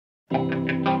I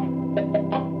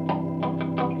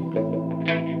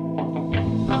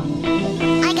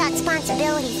got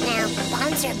responsibilities now.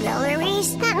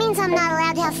 Responsibilities? That means I'm not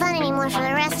allowed to have fun anymore for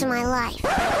the rest of my life.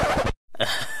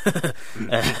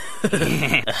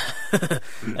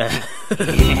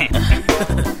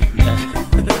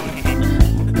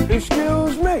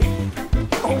 Excuse me.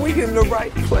 Are we in the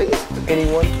right place?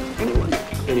 Anyone?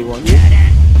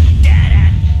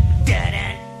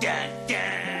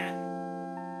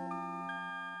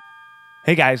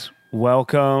 Hey guys,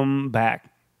 welcome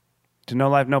back to No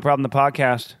Life, No Problem, the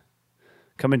podcast.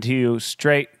 Coming to you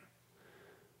straight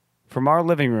from our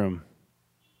living room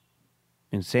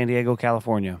in San Diego,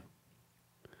 California.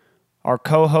 Our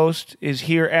co-host is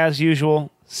here as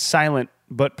usual, silent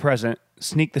but present,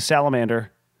 Sneak the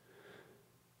Salamander.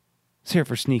 It's here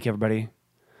for Sneak, everybody.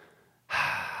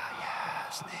 Yeah,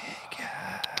 Sneak.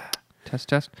 Yeah.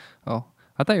 Test. Oh,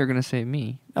 I thought you were going to say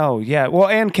me, Oh, yeah. Well,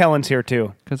 and Kellen's here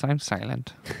too. because I'm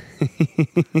silent.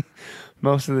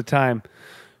 Most of the time.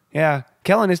 Yeah.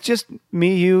 Kellen, it's just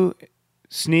me, you,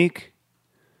 Sneak,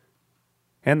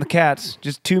 and the cats.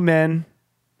 Just two men,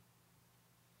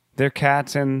 their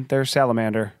cats, and their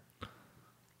salamander.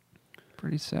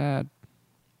 Pretty sad.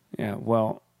 Yeah,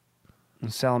 well,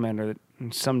 the salamander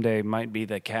that someday might be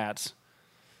the cats.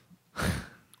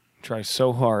 Tries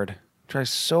so hard.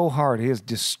 He has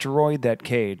destroyed that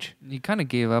cage. You kind of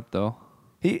gave up, though.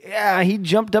 He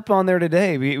jumped up on there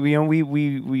today. We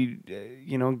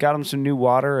got him some new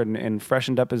water and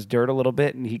freshened up his dirt a little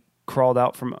bit, and he crawled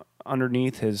out from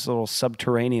underneath his little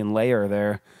subterranean layer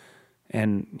there.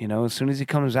 And as soon as he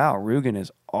comes out, Rugen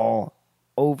is all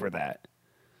over that.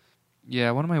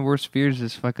 Yeah, one of my worst fears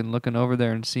is fucking looking over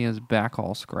there and seeing his back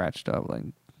all scratched up, like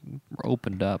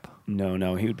opened up.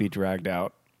 No, he would be dragged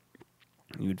out.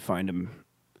 You would find him,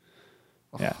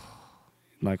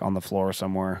 like on the floor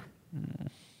somewhere.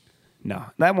 No,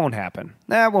 that won't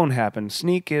happen.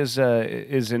 Sneak is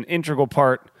an integral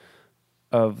part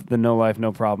of the No Life,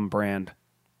 No Problem brand.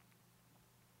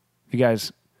 If you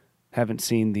guys haven't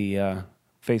seen the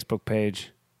Facebook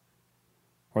page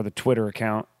or the Twitter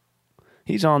account,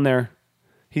 he's on there.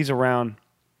 He's around.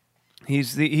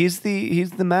 He's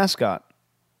the mascot.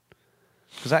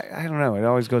 Because I don't know. It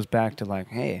always goes back to like,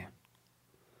 hey,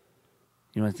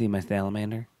 you want to see my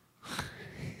salamander?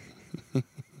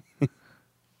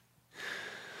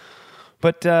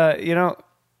 But,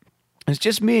 it's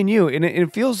just me and you. And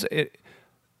it feels...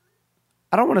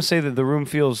 I don't want to say that the room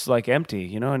feels like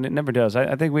empty, and it never does.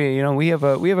 I think we have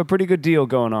a pretty good deal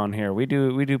going on here. We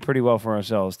do pretty well for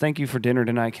ourselves. Thank you for dinner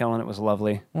tonight, Kellen. It was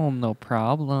lovely. Oh, no A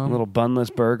problem. little bunless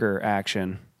burger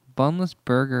action. Bunless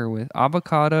burger with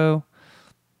avocado,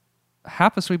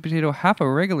 half a sweet potato, half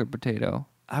a regular potato,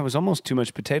 I was almost too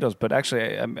much potatoes, but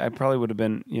actually I probably would have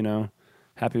been,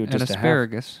 happy with and just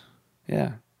asparagus, a half.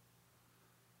 Yeah.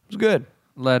 It was good.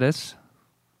 lettuce.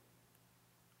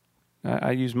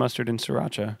 I use mustard and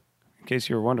sriracha, in case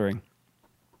you were wondering.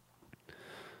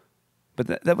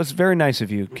 But that was very nice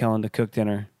of you, Kellen, to cook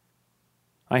dinner.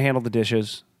 I handled the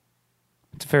dishes.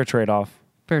 It's a fair trade-off.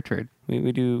 Fair trade.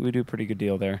 We do a pretty good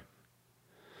deal there.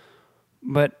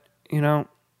 But,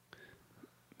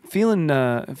 feeling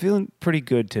pretty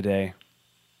good today.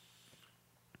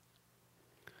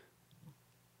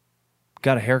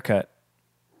 Got a haircut.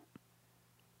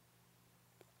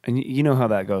 And you know how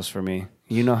that goes for me.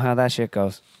 You know how that shit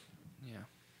goes. Yeah.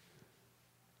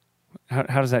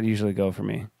 How does that usually go for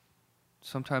me?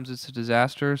 Sometimes it's a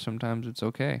disaster. Sometimes it's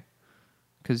okay.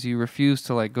 Because you refuse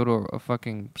to go to a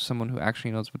fucking someone who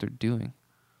actually knows what they're doing.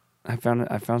 I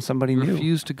found somebody You new.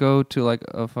 refuse to go to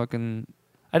a fucking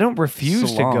I don't refuse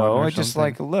to salon go. or I just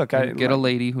something. look. You get a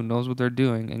lady who knows what they're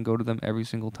doing and go to them every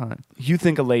single time. You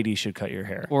think a lady should cut your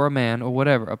hair? Or a man or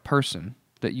whatever, a person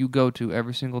that you go to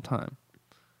every single time.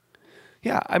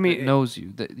 Yeah, I That mean, knows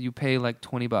you, that you pay $20,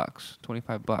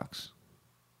 $25.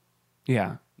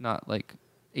 yeah. Not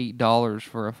 $8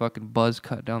 for a fucking buzz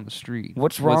cut down the street.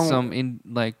 What's wrong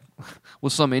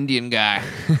with some Indian guy.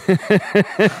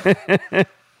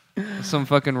 Some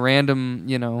fucking random.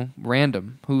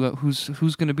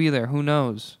 Who's going to be there? Who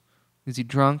knows? Is he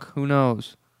drunk? Who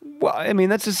knows? Well, I mean,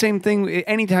 that's the same thing.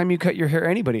 Anytime you cut your hair,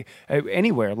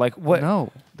 anywhere, what?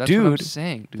 No, that's dude, what I'm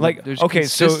saying. Dude. There's okay,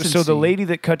 so the consistency. lady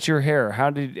that cuts your hair, how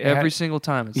did Every single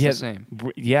time it's the same.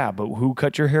 Yeah, but who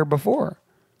cut your hair before?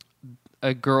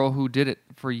 A girl who did it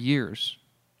for years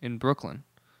in Brooklyn.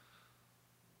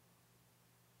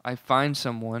 I find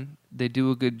someone, they do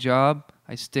a good job,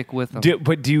 I stick with them.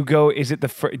 But do you go? Is it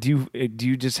do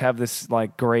you just have this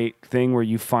great thing where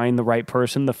you find the right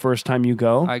person the first time you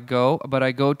go? I go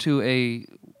to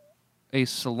a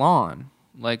salon,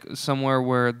 like somewhere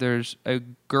where there's a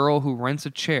girl who rents a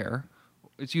chair.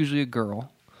 It's usually a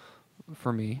girl,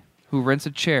 for me, who rents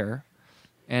a chair,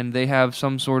 and they have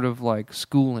some sort of like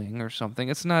schooling or something.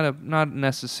 It's not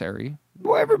necessary.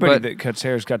 Well, everybody But- that cuts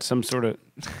hair's got some sort of.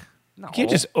 No. You can't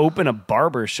just open a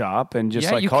barber shop and just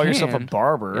Yeah, like you call yourself a can.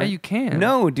 barber. Yeah, you can.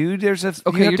 No, dude. There's a. Okay,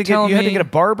 you have you're to get. telling You have to me- get a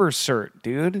barber cert,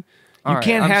 dude. All You right,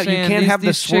 can't I'm have. You saying can't have the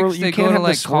these swirl. chicks, You they can't go to, have the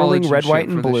like, swirling college red, and white, shit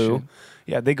and for this blue. shit.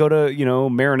 Yeah, they go to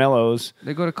Marinello's.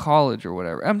 They go to college or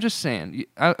whatever. I'm just saying.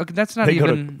 Okay, that's not They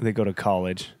even. they go to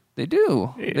college. They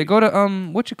do. They go to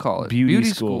what you call it, Beauty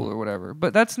school school. or whatever.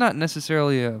 But that's not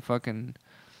necessarily a fucking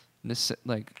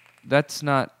like. That's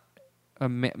not a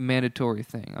mandatory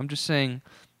thing. I'm just saying.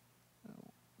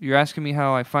 You're asking me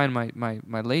how I find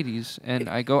my ladies, and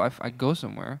I go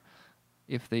somewhere.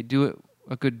 If they do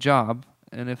a good job,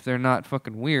 and if they're not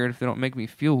fucking weird, if they don't make me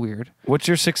feel weird. What's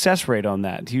your success rate on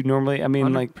that? Do you normally? I mean,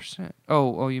 100%. like,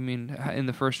 Oh, you mean in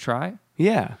the first try?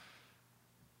 yeah.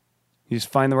 You just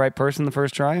find the right person the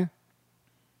first try.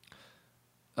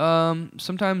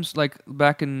 Sometimes, like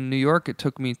back in New York, it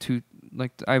took me to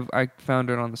like I found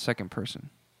it on the second person.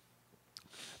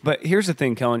 But here's the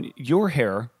thing, Kellen. Your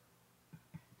hair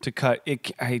to cut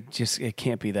it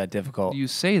can't be that difficult. You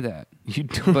say that, You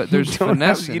don't, but there's you don't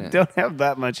finesse have, in you it. don't have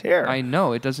that much hair. I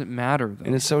know it doesn't matter though,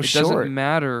 And it's so it short. doesn't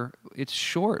matter. It's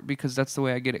short because that's the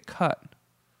way I get it cut.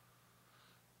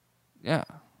 Yeah,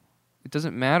 it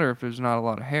doesn't matter if there's not a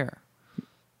lot of hair.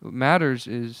 What matters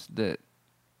is that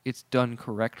it's done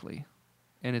correctly,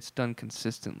 and it's done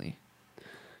consistently.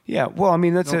 Yeah, well, I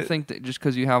mean, that's Don't it. think that just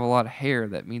because you have a lot of hair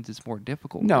that means it's more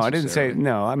difficult. No, I didn't say necessarily.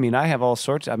 no. I mean, I have all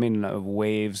sorts. I mean,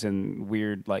 waves and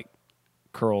weird like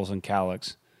curls and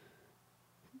cowlicks.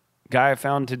 Guy I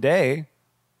found today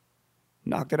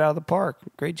knocked it out of the park.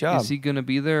 Great job. Is he gonna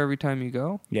be there every time you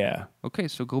go? Yeah, Okay,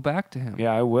 so go back to him.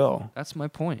 yeah, I will. That's my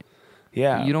point.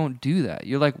 Yeah, You don't do that.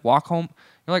 You're like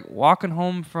walking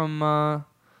home from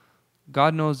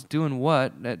God knows doing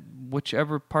what at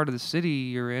whichever part of the city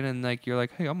you're in, and like you're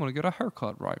like, hey, I'm gonna get a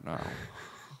haircut right now.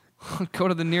 Go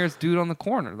to the nearest dude on the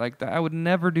corner. Like that, I would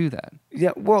never do that.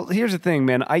 Yeah, well, here's the thing,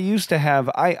 man. I used to have,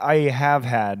 I have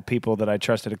had people that I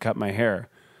trusted to cut my hair.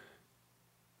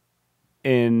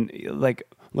 And like,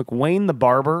 look, Wayne the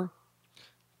barber.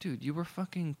 Dude, you were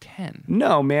fucking 10.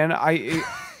 No, man. I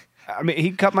mean,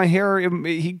 he cut my hair.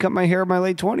 He cut my hair in my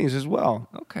late 20s as well.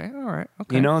 Okay, all right.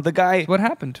 Okay. You know, the guy. What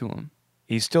happened to him?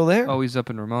 He's still there. Oh, he's up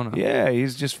in Ramona. Yeah,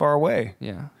 he's just far away.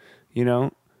 Yeah. You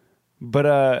know,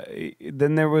 but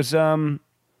then there was Diane.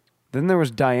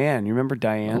 You remember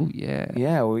Diane? Oh yeah.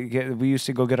 Yeah, we used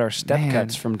to go get our step Man.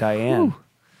 cuts from Diane. Whew.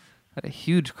 Had a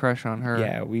huge crush on her.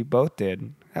 Yeah, we both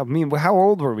did. I mean, how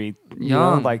old were we? You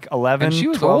know, Young. like 11, And she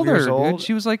was 12 older, years old. dude.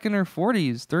 She was like in her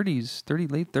 40s,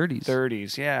 30s, late 30s.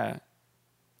 30s, yeah.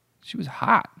 She was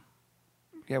hot.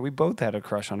 Yeah, we both had a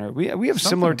crush on her. We have Something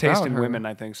similar taste about in her. women,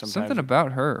 I think, sometimes. Something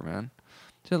about her, man.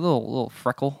 She had a little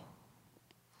freckle.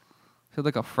 She had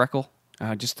like a freckle.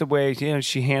 Just the way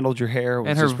she handled your hair was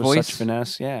And her just with voice. such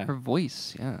finesse. Yeah. Her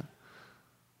voice, yeah.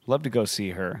 Love to go see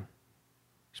her.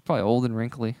 She's probably old and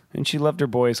wrinkly. And she loved her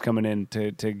boys coming in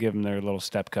to give them their little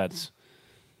step cuts.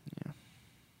 Yeah.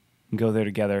 And go there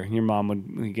together. Your mom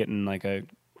would be getting like a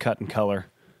cut and color.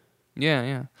 Yeah,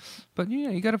 yeah. But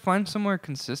you got to find somewhere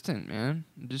consistent, man.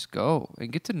 Just go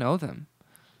and get to know them.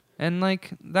 And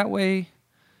like that way,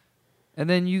 and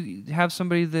then you have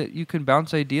somebody that you can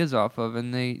bounce ideas off of,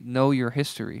 and they know your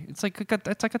history. It's like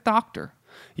a doctor.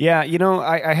 Yeah,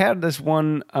 I had this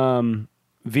one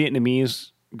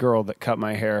Vietnamese girl that cut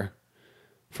my hair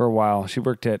for a while. She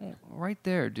worked at Right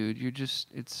there, dude.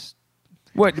 It's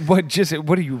what are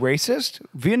you, racist?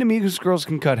 Vietnamese girls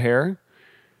can cut hair?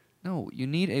 no. You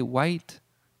need a white,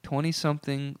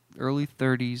 20-something, early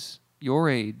 30s, your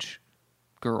age,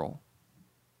 girl.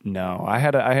 No,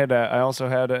 I also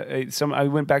had I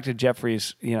went back to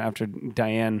Jeffrey's, after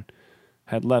Diane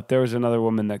had left. There was another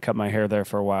woman that cut my hair there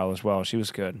for a while as well. She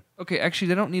was good. Okay, actually,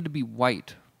 they don't need to be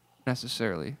white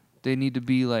necessarily. They need to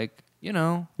be like,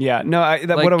 Yeah, no, Like,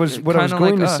 what I was kinda going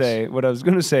like to us. say, what I was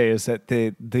going to say is that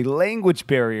the language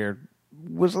barrier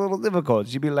was a little difficult.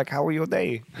 She'd be like, "How are your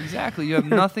day?" exactly. You have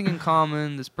nothing in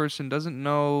common. This person doesn't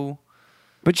know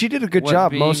But she did a good what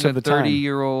job being most of a the time.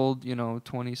 30-year-old,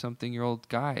 20-something-year-old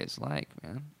guy is like,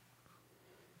 man.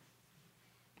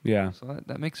 Yeah. So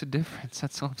that makes a difference.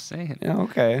 That's all I'm saying. Yeah.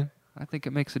 Okay. I think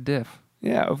it makes a diff.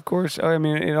 Yeah, of course. I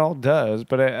mean, it all does.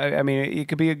 But I mean, it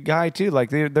could be a guy too. Like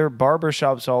there are barber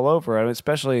shops all over. I mean,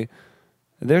 especially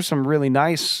there's some really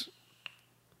nice,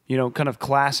 kind of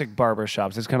classic barber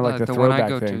shops. It's kind of like the one throwback I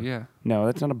go thing. to, yeah. No,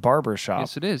 that's not a barber shop.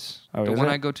 Yes, it is. Oh, The is one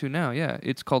it? I go to now, yeah.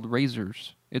 It's called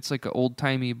Razors. It's like an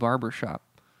old-timey barber shop.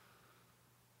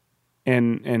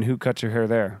 And who cuts your hair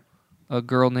there? A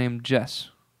girl named Jess.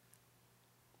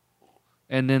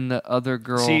 And then the other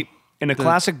girl. See, in a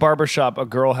classic barbershop, a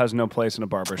girl has no place in a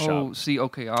barbershop. Oh, see,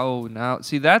 okay. Oh, now,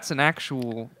 see, that's an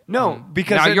actual. No,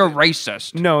 because now you're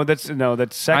racist. No, that's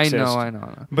sexist. I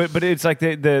know. But it's like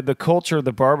the culture of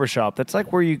the barbershop. That's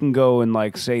like where you can go and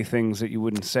like say things that you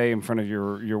wouldn't say in front of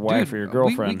your wife Dude, or your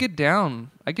girlfriend. We get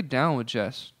down. I get down with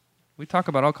Jess. We talk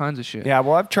about all kinds of shit. Yeah,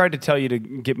 well, I've tried to tell you to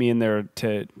get me in there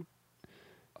to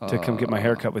come get my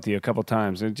hair cut with you a couple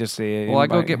times and just say. Well, I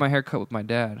go get my hair cut with my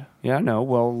dad. Yeah, I know.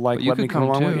 Well, like But you let me could come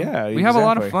along too. with. Yeah, we have a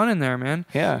lot of exactly. fun in there, man.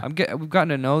 Yeah. We've gotten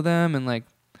to know them, and like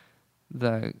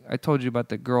I told you about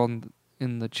the girl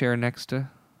in the chair next to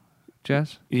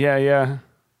Jess. Yeah, yeah.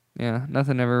 Yeah,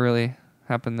 nothing ever really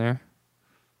happened there.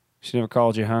 She never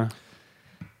called you, huh?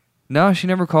 No, she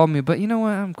never called me, but you know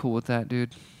what? I'm cool with that,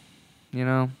 dude. You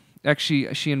know,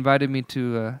 actually, she invited me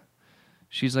to.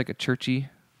 She's like a churchy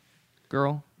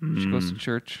girl. She goes to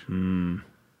church. And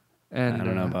I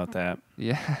don't know about that.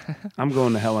 Yeah. I'm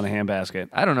going to hell in a handbasket.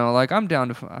 I don't know. Like I'm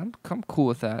down to. I'm cool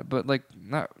with that, but like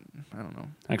not. I don't know.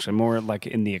 Actually, more like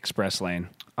in the express lane.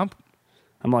 I'm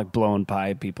like blowing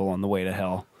by people on the way to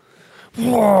hell.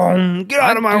 Whoa, get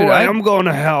out of my way! I'm going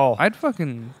to hell. I'd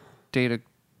fucking date a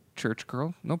church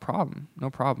girl, no problem.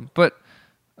 But,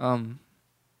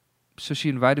 so she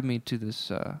invited me to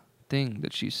this thing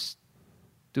that she's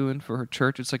doing for her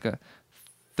church. It's like a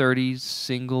 30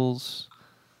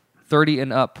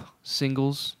 and up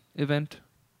singles event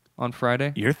on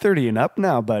Friday. You're 30 and up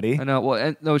now, buddy. I know.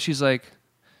 Well, no, she's like,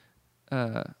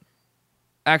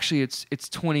 actually, it's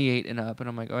 28 and up, and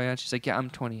I'm like, oh yeah. She's like, yeah, I'm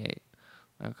 28.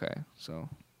 Okay, so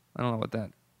I don't know what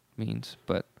that means,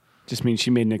 but just means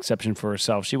she made an exception for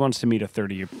herself. She wants to meet a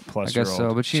 30-plus I guess year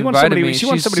old. so. But she wants invited somebody, me. She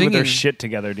wants She's somebody with their singing. shit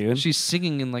together, dude. She's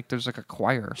singing in like there's like a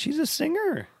choir. She's a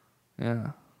singer.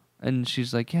 Yeah, and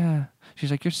she's like, yeah. She's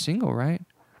like, you're single, right?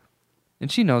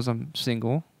 And she knows I'm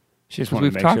single. She just 'Cause wanted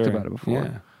we've to make talked sure. about it before.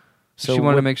 Yeah. So she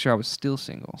wanted to make sure I was still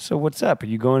single. So what's up? Are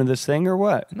you going to this thing or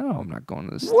what? No, I'm not going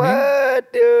to this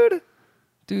What, dude? thing.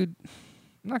 Dude,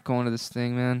 I'm not going to this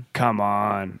thing, man. Come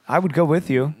on. I would go with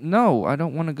you. No, I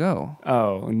don't want to go.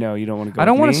 Oh, no, you don't want to go I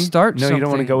don't want wanna start No, you don't want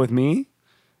to something. go with me?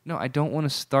 No, I don't want to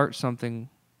start something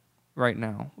right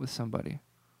now with somebody.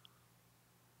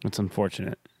 That's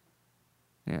unfortunate.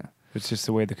 Yeah. It's just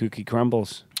the way the cookie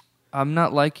crumbles. I'm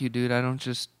not like you, dude. I don't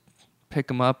just pick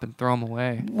them up and throw them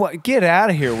away. What? Get out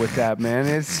of here with that, man.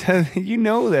 It's you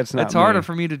know that's not It's harder me.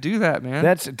 for me to do that, man.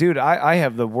 That's dude, I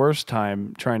have the worst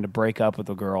time trying to break up with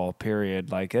a girl,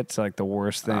 period. Like it's like the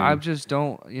worst thing. I just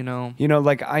don't, you know. You know,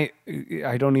 like I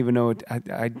don't even know.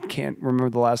 I can't remember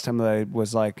the last time that I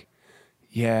was like,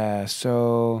 yeah,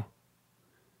 so,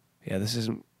 yeah, this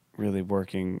isn't really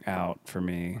working out for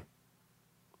me.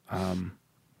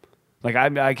 Like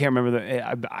I can't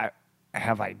remember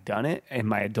have I done it in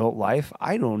my adult life?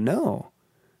 I don't know.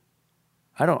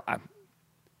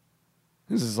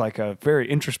 This is like a very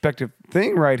introspective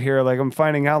thing right here. Like I'm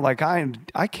finding out like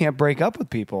I can't break up with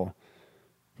people.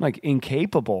 I'm like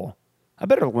incapable. I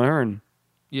better learn.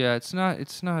 Yeah, it's not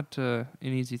an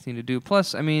easy thing to do.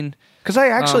 Plus, I mean, Because I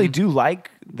actually do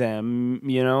like them,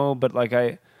 you know, but like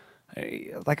I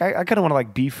kind of want to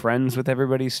like be friends with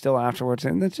everybody still afterwards,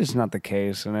 and that's just not the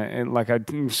case. And I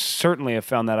certainly have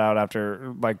found that out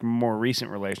after like more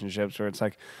recent relationships where it's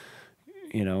like,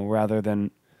 you know, rather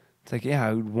than it's like, yeah,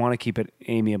 I would want to keep it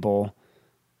amiable,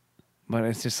 but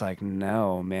it's just like,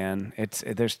 no, man,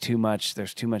 there's too much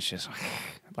just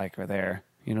like right there.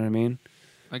 You know what I mean?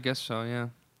 I guess so, yeah.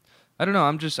 I don't know.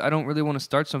 I don't really want to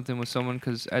start something with someone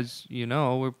because, as you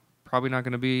know, we're probably not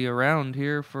going to be around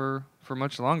here for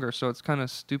much longer. So it's kind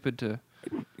of stupid to.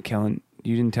 Kellen,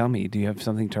 you didn't tell me. Do you have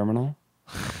something terminal?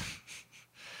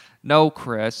 No,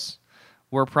 Chris.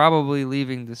 We're probably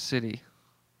leaving the city.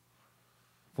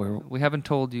 Where? We haven't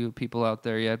told you people out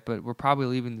there yet, but we're probably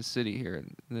leaving the city here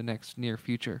in the next near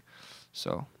future.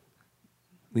 So.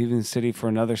 Leaving the city for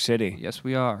another city. Yes,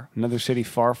 we are. Another city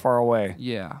far, far away.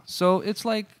 Yeah. So it's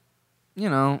like, you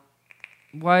know,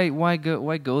 why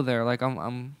go there? Like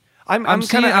I'm in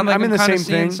the same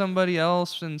thing. Somebody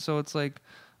else, and so it's like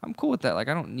I'm cool with that. Like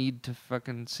I don't need to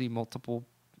fucking see multiple.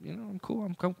 You know, I'm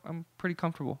cool. I'm pretty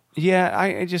comfortable. Yeah,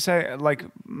 I like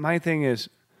my thing is.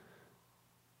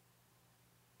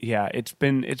 Yeah, it's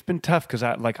been tough because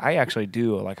I actually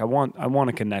do like I want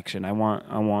a connection. I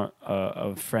want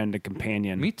a friend, a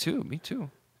companion. Me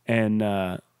too. And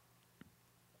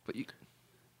But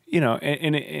you know,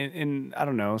 and I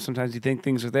don't know. Sometimes you think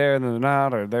things are there and they're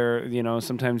not, or they're, you know,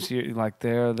 sometimes you're like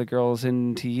the girl's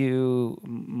into you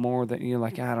more than you're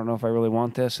like, I don't know if I really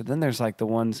want this. And then there's like the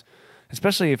ones,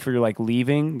 especially if you're like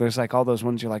leaving, there's like all those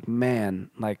ones you're like, man,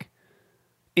 like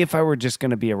if I were just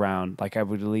going to be around, like I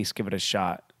would at least give it a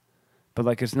shot. But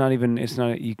like you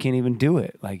can't even do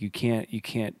it. Like you can't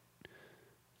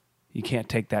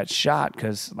take that shot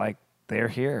because like they're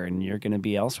here and you're going to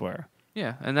be elsewhere.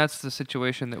 Yeah, and that's the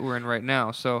situation that we're in right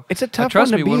now. So It's a tough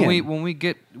trust one to me, be in. when we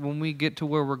get to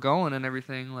where we're going and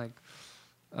everything, like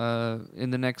in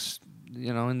the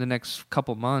next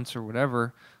couple months or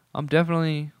whatever, I'm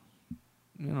definitely,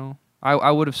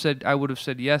 I would have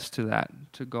said yes to that,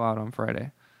 to go out on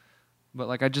Friday, but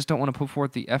like I just don't want to put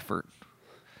forth the effort,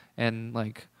 and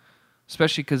like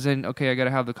especially because then I got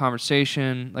to have the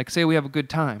conversation. Like say we have a good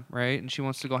time, right, and she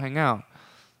wants to go hang out.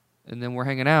 And then we're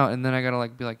hanging out, and then I gotta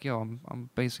like be like, "Yo, I'm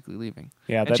basically leaving."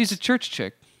 Yeah, and she's a church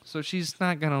chick, so she's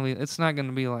not gonna leave. It's not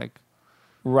gonna be like,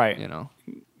 right.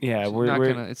 Yeah,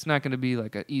 it's not gonna be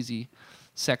like an easy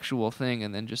sexual thing,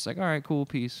 and then just like, all right, cool,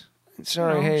 peace.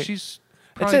 Sorry, hey, she's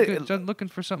probably looking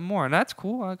for something more, and that's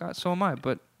cool. So am I,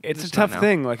 but it's a tough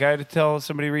thing. Like I had to tell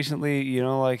somebody recently,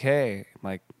 like, hey,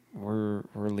 like we're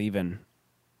leaving,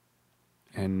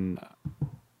 and.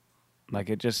 Like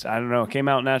it just, I don't know, it came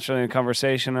out naturally in a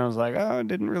conversation. I was like, oh, I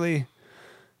didn't really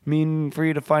mean for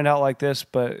you to find out like this,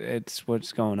 but it's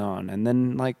what's going on. And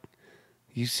then like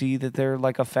you see that they're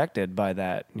like affected by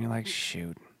that. And you're like,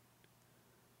 shoot.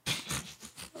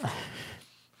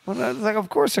 Well, like, of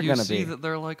course they're going to be. You see that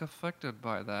they're like affected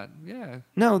by that. Yeah.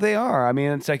 No, they are. I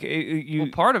mean, it's like you.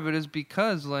 Well, part of it is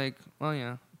because like, well,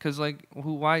 yeah. Because like,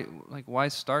 why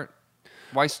start?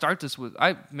 Why start this with?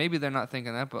 Maybe they're not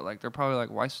thinking that, but like they're probably like,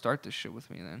 why start this shit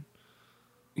with me then?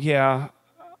 Yeah.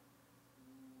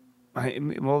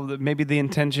 Maybe the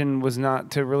intention was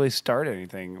not to really start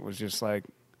anything. It was just like,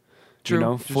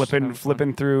 True. flipping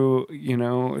through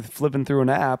an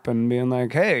app and being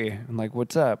like, hey, and like,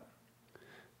 what's up?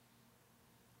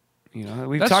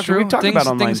 We've talked about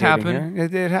online dating happen.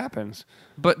 Here. It happens.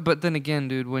 But then again,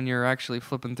 dude, when you're actually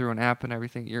flipping through an app and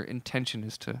everything, your intention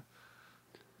is to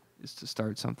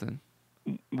start something.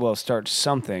 Well, start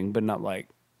something, but not like,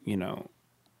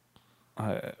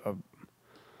 a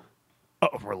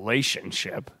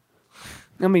relationship.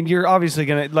 I mean, you're obviously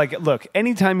going to, like, look,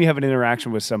 anytime you have an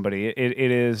interaction with somebody,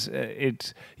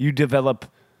 you develop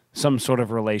some sort of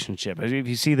relationship. If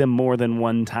you see them more than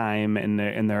one time and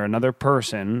they're another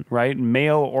person, right?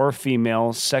 Male or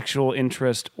female, sexual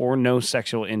interest or no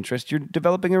sexual interest, you're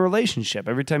developing a relationship.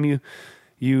 Every time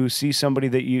you see somebody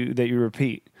that you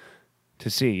repeat to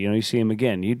see, you see them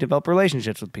again. You develop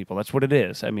relationships with people. That's what it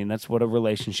is. I mean, that's what a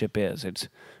relationship is. It's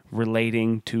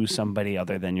relating to somebody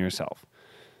other than yourself,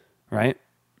 right?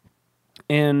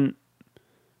 And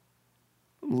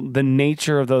the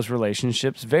nature of those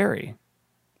relationships vary.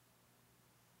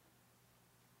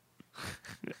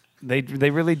 They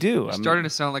really do. You're starting to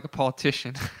sound like a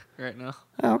politician right now.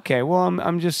 Okay, well,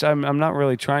 I'm not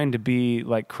really trying to be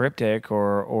like cryptic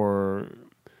or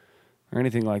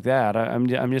anything like that. I'm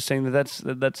just saying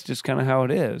that's just kind of how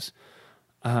it is.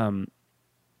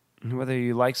 Whether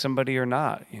you like somebody or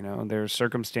not, there are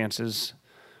circumstances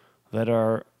that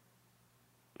are,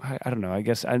 I don't know. I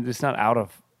guess it's not out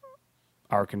of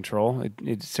our control.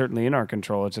 It's certainly in our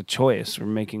control. It's a choice. We're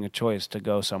making a choice to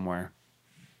go somewhere,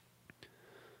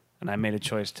 and I made a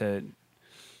choice to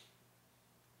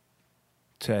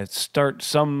start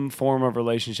some form of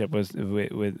relationship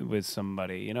with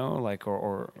somebody. Like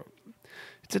or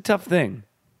it's a tough thing.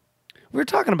 We were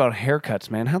talking about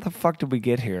haircuts, man. How the fuck did we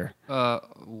get here?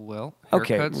 Well, haircuts.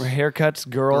 Okay, haircuts,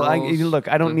 girl. Look,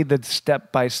 I don't need the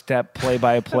step-by-step,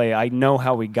 play-by-play. I know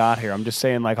how we got here. I'm just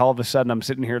saying, like, all of a sudden I'm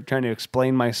sitting here trying to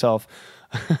explain myself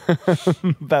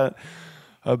about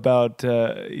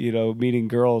meeting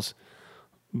girls,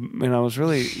 and I was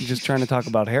really just trying to talk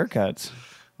about haircuts.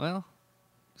 Well,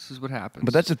 this is what happens.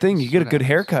 But that's the thing. You get a good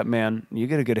haircut, man. You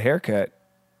get a good haircut.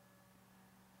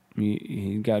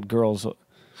 You got girls.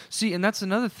 See, and that's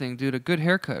another thing, dude. A good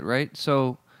haircut, right?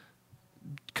 So,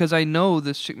 because I know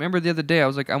this chick. Remember the other day, I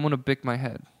was like, I want to bick my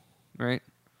head, right?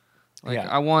 Like, yeah.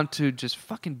 I want to just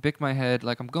fucking bick my head.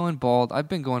 Like, I'm going bald. I've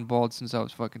been going bald since I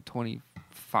was fucking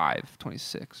 25,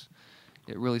 26.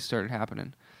 It really started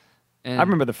happening. And I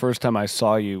remember the first time I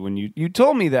saw you when you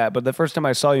told me that, but the first time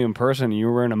I saw you in person, you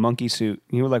were wearing a monkey suit.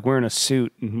 You were like wearing a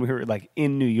suit, and we were like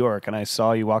in New York, and I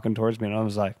saw you walking towards me, and I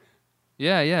was like,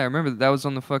 Yeah, I remember that was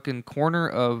on the fucking corner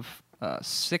of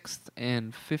 6th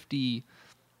and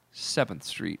 57th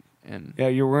Street. And yeah,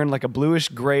 you're wearing like a bluish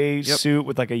gray suit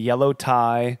with like a yellow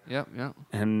tie. Yep.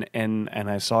 And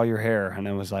I saw your hair, and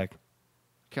I was like,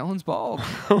 Kellen's bald.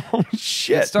 oh,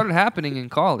 shit. It started happening in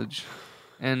college.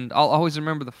 And I'll always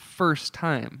remember the first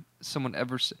time someone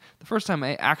the first time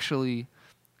I actually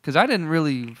because I didn't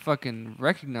really fucking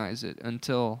recognize it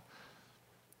until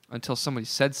somebody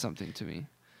said something to me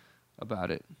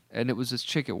about it. And it was this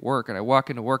chick at work, and I walk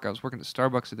into work. I was working at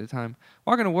Starbucks at the time.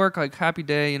 Walking to work, like, happy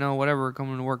day, whatever,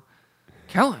 coming to work.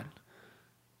 Kellen,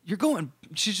 you're going...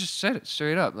 She just said it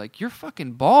straight up. Like, you're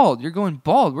fucking bald. You're going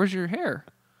bald. Where's your hair?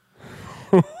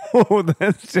 Oh,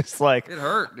 that's just like... It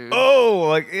hurt, dude. Oh,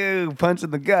 like, ew, punch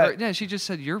in the gut. Yeah, she just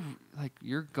said, you're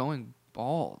going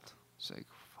bald. It's like,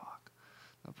 fuck.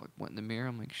 I went in the mirror.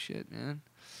 I'm like, shit, man.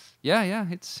 Yeah,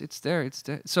 it's there. It's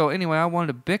there. So, anyway, I wanted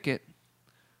to bick it,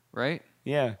 right?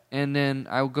 Yeah. And then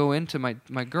I'll go into my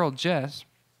girl, Jess,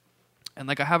 and,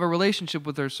 like, I have a relationship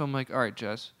with her, so I'm like, all right,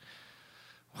 Jess,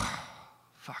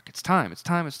 fuck, it's time.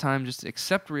 Just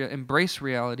accept, embrace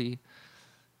reality,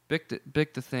 bick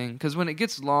the thing. Because when it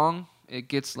gets long, it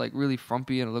gets, like, really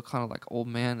frumpy, and it looks kind of like old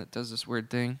man that does this weird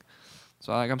thing.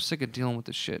 So, like, I'm sick of dealing with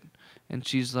this shit. And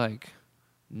she's like,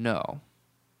 no,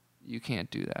 you can't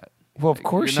do that. Well, of Like,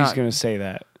 course you're she's not- going to say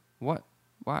that. What?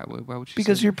 Why would she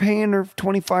Because say you're that? paying her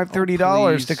 $25,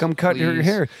 $30 to come cut her Please.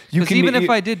 hair. Because even if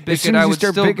I did bick it, I would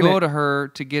still go it. to her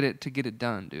to get it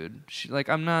done, dude.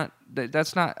 I'm not.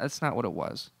 That's not what it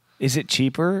was. Is it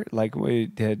cheaper? Like we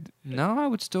did No, I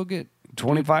would still get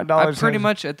 $25. I pretty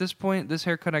much at this point, this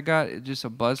haircut I got is just a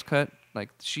buzz cut. Like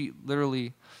she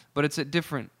literally, but it's at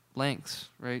different lengths,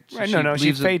 right? So Right, she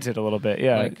leaves fades it a little bit.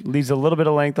 Yeah, like- leaves a little bit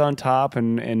of length on top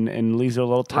and leaves it a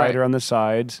little tighter Right. on the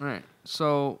sides. Right.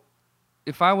 So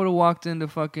if I would have walked into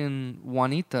fucking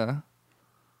Juanita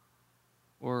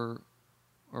or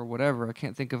whatever, I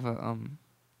can't think of a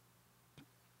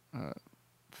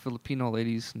Filipino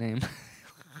lady's name.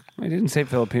 I didn't say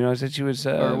Filipino. I said she was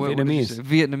Or what did you Vietnamese. say?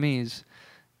 Vietnamese.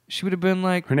 She would have been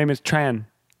like, Her name is Tran.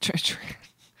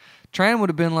 Tran would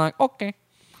have been like, okay.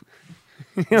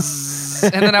 Zzz,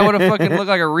 and then I would have fucking looked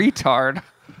like a retard.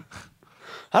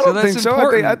 I So don't that's think so.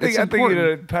 important. I It's think important.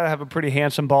 you'd have a pretty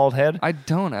handsome bald head. I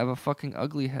don't. I have a fucking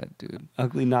ugly head, dude.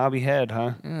 Ugly knobby head,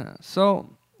 huh? Yeah.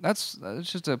 So that's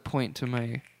just a point to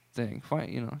my thing.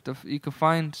 You can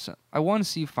find. I want to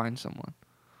see you find someone.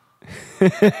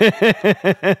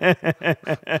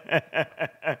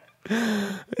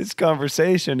 This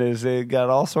conversation is it got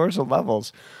all sorts of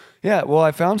levels. Yeah, well,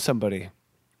 I found somebody.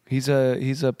 He's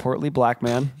a portly black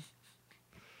man.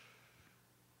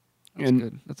 That's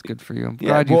good. That's good for you. I'm Yeah,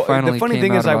 glad you well, finally the funny came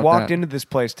thing out is, I about walked that. into this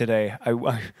place today.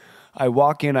 I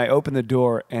walk in, I open the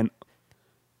door, and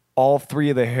all three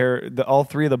of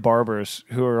the barbers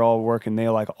who are all working, they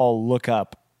like all look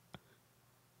up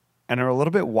and are a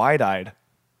little bit wide-eyed.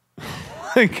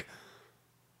 Like,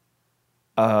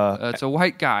 It's a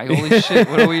white guy. Holy shit!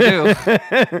 What do we do?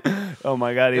 oh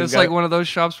my god, he's It's got, like one of those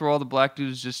shops where all the black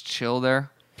dudes just chill there.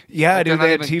 yeah, Like, dude. they're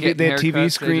They not had even TV. They had getting TV haircuts, they're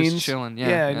screens. just chilling.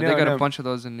 Yeah, Yeah, no, they got no. a bunch of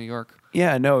those in New York.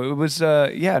 Yeah, no, it was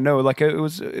like it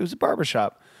was a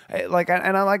barbershop. And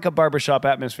I like a barbershop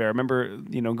atmosphere. I remember,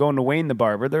 going to Wayne the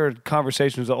barber. There were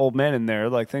conversations with old men in there,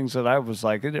 like things that I was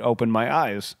like, it opened my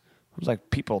eyes. I was like,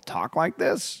 people talk like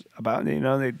this about,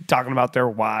 they talking about their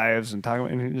wives and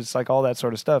and just like all that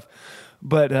sort of stuff.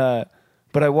 But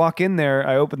I walk in there,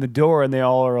 I open the door, and they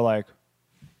all are like,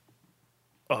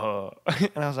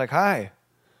 and I was like, hi,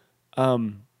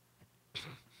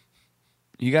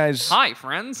 you guys, Hi,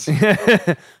 friends.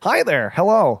 hi there,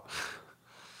 hello.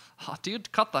 Do you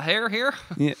cut the hair here?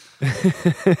 Yeah.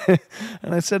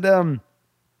 And I said,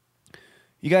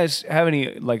 you guys have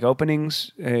any like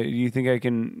openings? Do you think I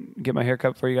can get my hair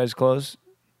cut before you guys close?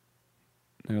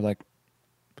 And they're like,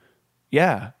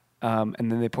 yeah. And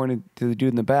then they pointed to the dude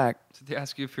in the back. Did they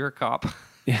ask you if you're a cop?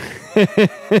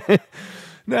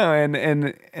 No, and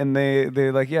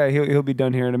they're like, yeah, he'll be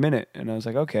done here in a minute. And I was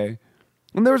like, okay.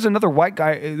 And there was another white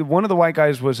guy. One of the white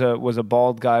guys was a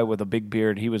bald guy with a big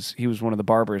beard. He was one of the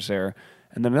barbers there.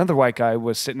 And then another white guy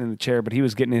was sitting in the chair, but he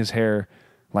was getting his hair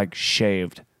like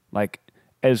shaved, like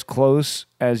as close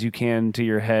as you can to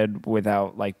your head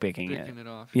without like picking Picking it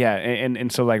off. Yeah,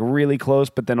 and so like really close,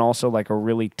 but then also like a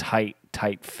really tight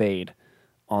fade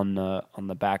on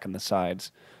the back and the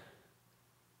sides.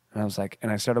 And I was like,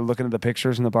 and I started looking at the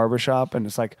pictures in the barbershop, and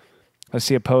it's like I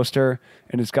see a poster,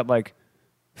 and it's got like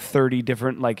 30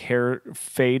 different like hair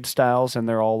fade styles, and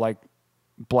they're all like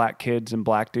black kids and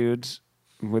black dudes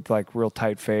with like real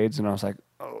tight fades. And I was like,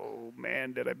 oh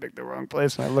man, did I pick the wrong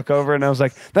place? And I look over, and I was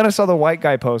like, then I saw the white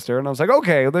guy poster, and I was like,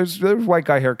 okay, there's white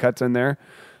guy haircuts in there.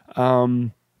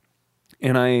 And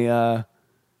I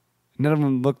none of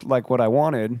them looked like what I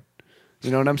wanted,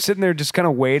 and I'm sitting there just kind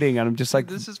of waiting, and I'm just like,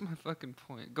 This is my fucking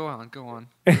point. Go on.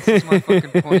 This is my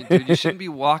fucking point, dude. You shouldn't be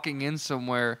walking in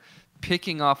somewhere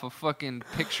picking off a fucking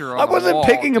picture on I the wasn't wall,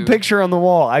 picking a dude. picture on the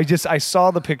wall. I saw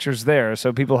the pictures there,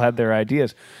 so people had their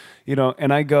ideas.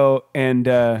 and I go and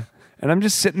I'm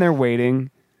just sitting there waiting,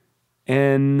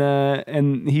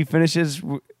 and he finishes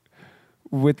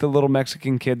with the little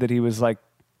Mexican kid that he was like,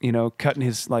 cutting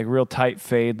his like real tight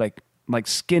fade, like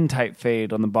skin tight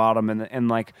fade on the bottom, and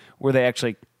like where they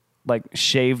actually like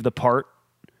shave the part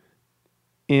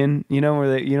in,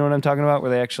 where they, what I'm talking about,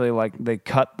 where they actually like they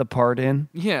cut the part in.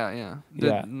 Yeah.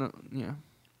 Yeah.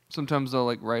 Sometimes they'll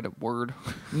like write a word.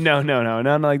 No.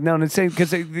 It's saying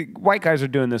because the white guys are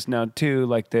doing this now too,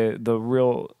 like the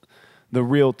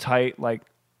real tight like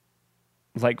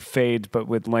fades, but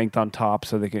with length on top,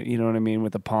 so they can, you know what I mean,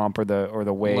 with the pomp or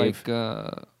the wave. Like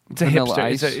it's a Vanilla hipster.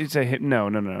 Ice. It's a hip. No.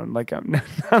 Like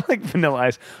not like Vanilla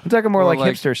Ice. I'm talking more like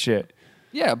hipster shit.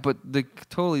 Yeah, but they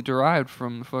totally derived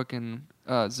from fucking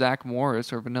Zach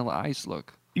Morris or Vanilla Ice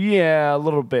look. Yeah, a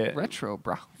little bit Retro,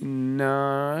 bro.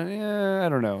 No, yeah, I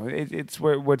don't know. It's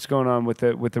what's going on with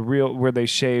the real, where they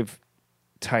shave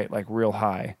tight, like real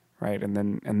high, right, and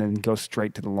then go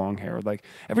straight to the long hair. Like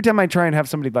every time I try and have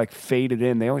somebody like fade it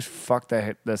in, they always fuck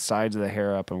the sides of the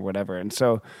hair up and whatever. And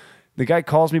so the guy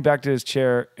calls me back to his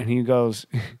chair and he goes,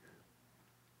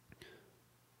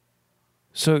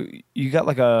 "So you got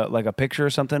like a picture or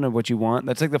something of what you want?"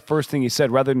 That's like the first thing he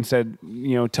said, rather than said,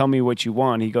 "Tell me what you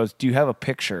want." He goes, "Do you have a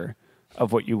picture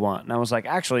of what you want?" And I was like,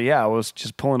 "Actually, yeah, I was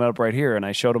just pulling it up right here." And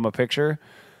I showed him a picture,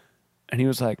 and he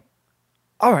was like,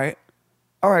 all right,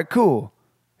 cool."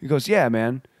 He goes, "Yeah,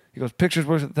 man." He goes, "Picture's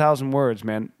worth 1,000 words,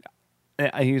 man."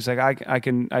 And he's like, I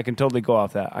can totally go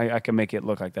off that. I can make it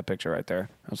look like that picture right there."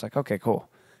 I was like, "Okay, cool."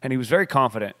 And he was very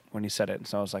confident when he said it. And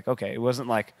so I was like, okay, it wasn't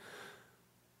like,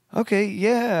 "Okay,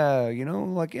 yeah,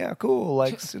 like, yeah, cool,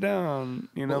 like, sit down,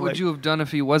 What would you have done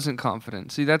if he wasn't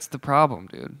confident? See, that's the problem,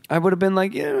 dude. I would have been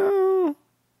like, Yeah,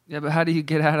 but how do you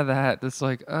get out of that? It's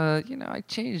like, I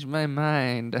changed my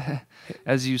mind.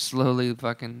 As you slowly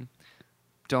fucking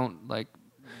don't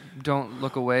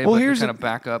look away, Well, but you here's kind of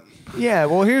back up. Yeah,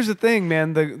 well, here's the thing,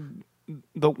 man.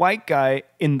 The white guy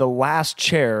in the last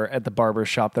chair at the barber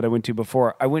shop that I went to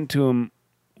before, I went to him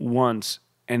once,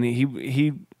 and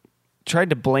he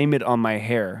tried to blame it on my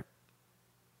hair.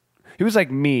 He was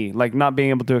like me, like not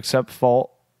being able to accept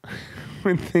fault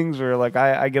when things were like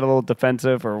I get a little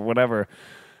defensive or whatever,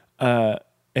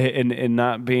 and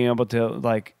not being able to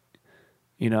like,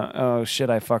 oh shit,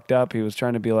 I fucked up. He was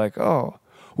trying to be like, "Oh,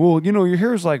 well, your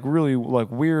hair's like really like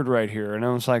weird right here," and I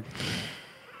was like,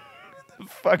 "Get the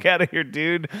fuck out of here,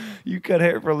 dude! You cut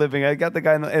hair for a living." I got the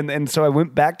guy, and so I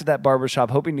went back to that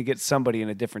barbershop hoping to get somebody in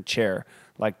a different chair,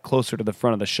 like closer to the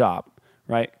front of the shop,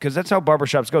 right? Because that's how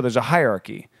barbershops go. There's a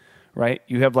hierarchy, right?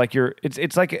 You have like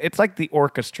it's like the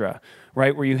orchestra,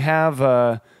 right? Where you have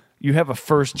a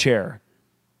first chair,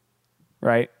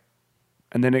 right?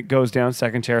 And then it goes down,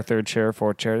 second chair, third chair,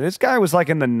 fourth chair. This guy was like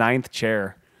in the 9th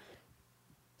chair.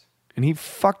 And he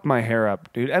fucked my hair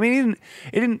up, dude. I mean,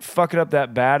 it didn't fuck it up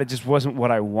that bad. It just wasn't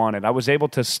what I wanted. I was able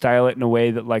to style it in a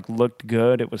way that like looked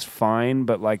good. It was fine,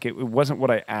 but like it wasn't what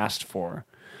I asked for.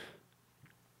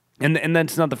 And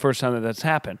that's not the first time that's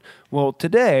happened. Well,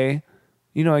 today,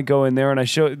 I go in there and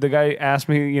the guy asked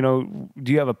me,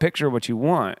 "Do you have a picture of what you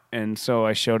want?" And so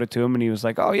I showed it to him, and he was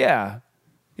like, "Oh yeah,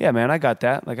 man, I got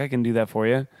that. Like I can do that for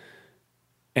you."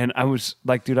 And I was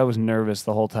like, dude, I was nervous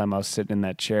the whole time I was sitting in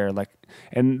that chair. Like,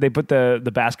 and they put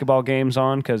the basketball games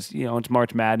on because it's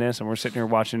March Madness, and we're sitting here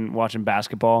watching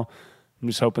basketball. I'm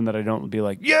just hoping that I don't be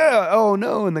like, "Yeah, oh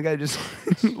no," and the guy just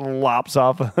lops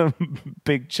off a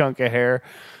big chunk of hair.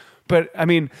 But I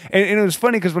mean, and it was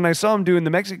funny because when I saw him doing the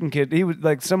Mexican kid, he was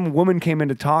like, some woman came in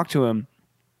to talk to him,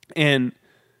 and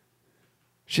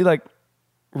she like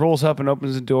rolls up and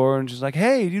opens the door, and she's like,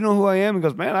 "Hey, do you know who I am?" He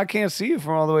goes, "Man, I can't see you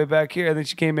from all the way back here." And then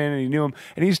she came in and he knew him,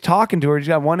 and he's talking to her. He's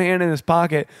got one hand in his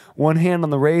pocket, one hand on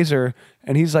the razor,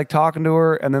 and he's like talking to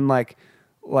her, and then like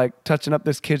touching up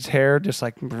this kid's hair, just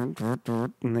like, and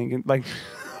they like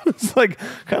it's like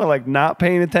kind of like not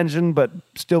paying attention, but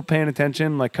still paying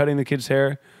attention, like cutting the kid's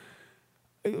hair.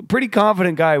 Pretty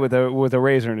confident guy with a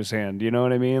razor in his hand. You know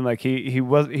what I mean? Like he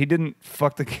didn't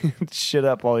fuck the kid shit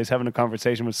up while he's having a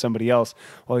conversation with somebody else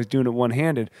while he's doing it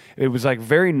one-handed. It was like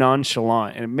very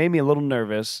nonchalant, and it made me a little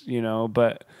nervous,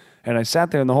 but I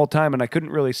sat there and the whole time, and I couldn't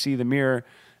really see the mirror,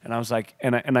 and I was like,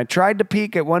 and I tried to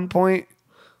peek at one point,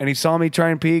 and he saw me try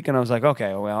and peek, and I was like,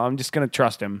 okay, well, I'm just gonna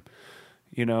trust him,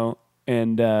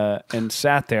 and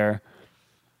sat there.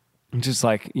 Just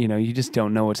like, you just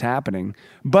don't know what's happening.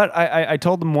 But I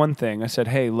told them one thing. I said,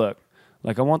 "Hey, look,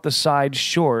 like I want the sides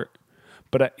short,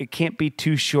 but it can't be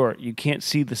too short. You can't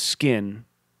see the skin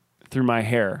through my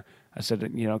hair." I said,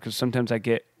 because sometimes I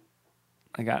get,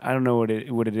 I don't know what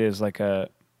it is, like a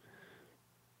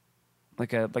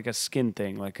skin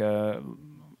thing, like a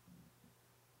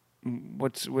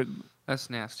what? That's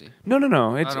nasty.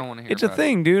 No. It's don't wanna hear it's a about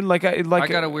thing, dude. Like I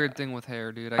got a weird thing with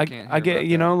hair, dude. I can't. I hear get about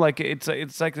you that. know like it's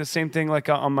like the same thing like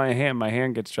on my hand. My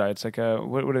hand gets dry. It's like a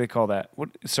what do they call that?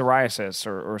 What psoriasis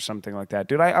or something like that,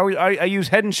 dude. I use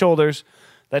Head and Shoulders.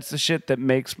 That's the shit that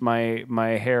makes my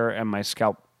hair and my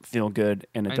scalp feel good,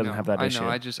 and it I doesn't know, have that issue.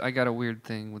 I know. I got a weird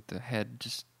thing with the head.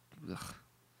 Just. Ugh.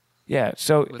 Yeah.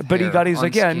 So, With but hair he's on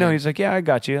like, yeah, no, skin. he's like, yeah, I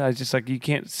got you. I was just like, you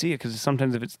can't see it because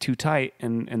sometimes if it's too tight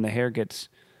and the hair gets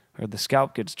or the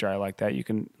scalp gets dry like that, you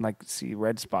can like see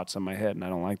red spots on my head, and I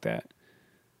don't like that.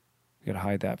 You gotta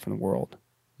hide that from the world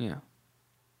Yeah.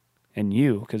 and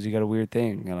you because you got a weird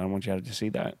thing, and I don't want you to see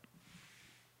that.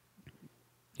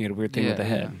 You got a weird thing with the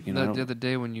head. You know. The other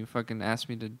day when you fucking asked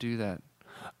me to do that,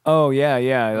 Oh yeah.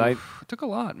 it took a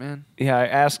lot, man. I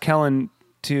asked Kellen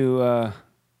to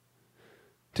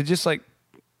just like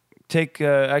take.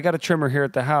 I got a trimmer here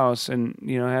at the house, and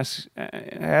I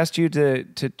asked you to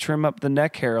trim up the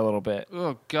neck hair a little bit.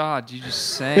 Oh God, you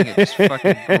just sang it. Just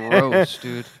fucking gross,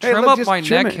 dude. Hey, Trim look, up just my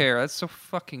trim neck it. hair. That's so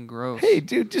fucking gross. Hey,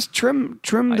 dude, just trim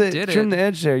I the did trim it. the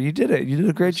edge there. You did it. You did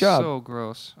a great job. So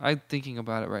gross. I'm thinking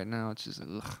about it right now. It's just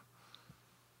ugh.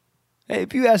 Hey,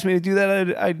 if you asked me to do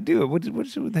that, I'd do it. What's it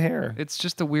with the hair? It's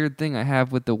just a weird thing I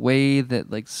have with the way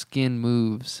that like skin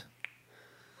moves.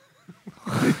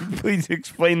 Please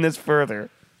explain this further.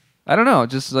 I don't know.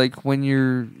 Just like when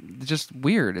you're just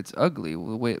weird. It's ugly. The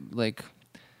way like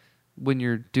when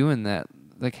you're doing that,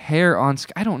 like hair on.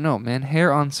 I don't know, man.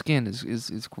 Hair on skin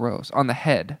is gross. On the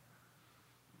head.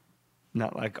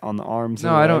 Not like on the arms. No,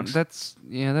 and I don't. legs.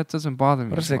 That doesn't bother me.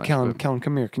 What as is it, much, Kellen? but- Kellen,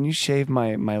 come here. Can you shave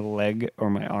my leg or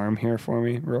my arm here for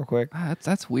me, real quick?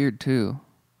 That's weird too.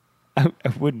 I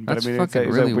wouldn't. But That's I mean, fucking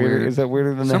is really that weird? weird. Is that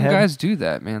weirder than Some the head? guys do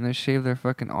that, man. They shave their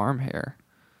fucking arm hair.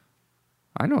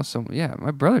 I know some. Yeah,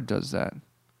 my brother does that.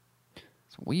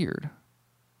 It's weird.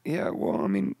 Yeah. Well, I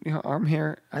mean, arm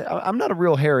hair. I'm not a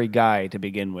real hairy guy to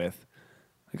begin with.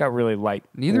 I got really light.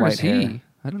 Neither light is he. hair.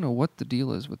 I don't know what the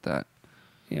deal is with that.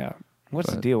 Yeah. What's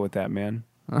the But- deal with that, man?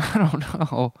 I don't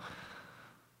know.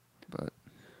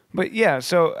 But yeah,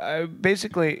 so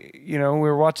basically, we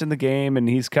were watching the game, and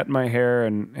he's cutting my hair,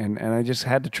 and I just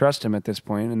had to trust him at this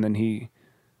point. And then he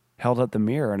held up the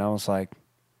mirror, and I was like,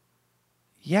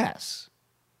 "Yes,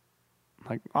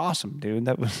 like awesome, dude.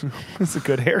 That was was a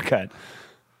good haircut."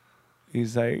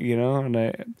 He's like, and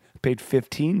I paid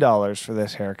 $15 for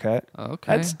this haircut.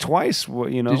 Okay. That's twice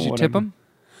what Did you what tip I'm- him?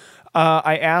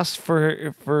 I asked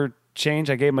for change.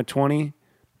 I gave him a 20,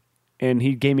 and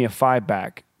he gave me a 5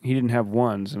 back. He didn't have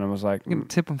ones, and I was like, You can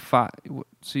tip him 5.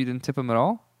 So you didn't tip him at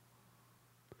all?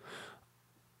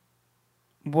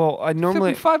 "Well, I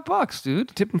normally tip him $5, dude.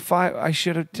 tip him 5. I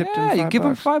should have tipped him Yeah, 5. you give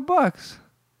him bucks. $5.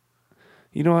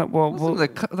 You know what? Well,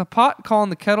 Listen, the pot calling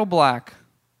the kettle black.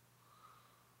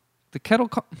 The kettle,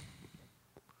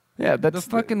 yeah, the that's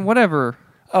fucking whatever.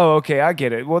 Oh, okay, I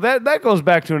get it. Well, that goes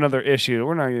back to another issue.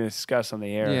 We're not going to discuss on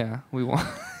the air. Yeah, we want.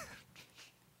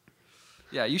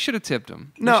 Yeah, you should have tipped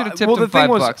him. No, you should have tipped well, the him thing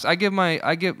was- $5.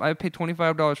 I paid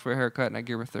 $25 for a haircut and I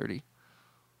give her 30.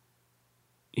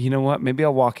 You know what? Maybe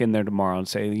I'll walk in there tomorrow and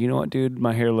say, "You know what, dude?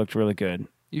 My hair looked really good."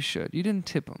 You should. You didn't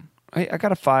tip him. I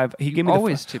got a 5. He gave me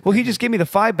always the tip Well, he your just gave me the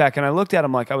 5 back, and I looked at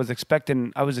him like I was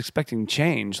expecting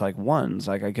change, like ones.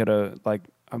 Like I could have, like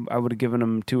I would have given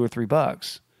him $2 or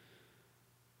 $3.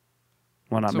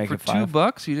 Why not So make for it 5?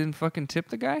 $2, you didn't fucking tip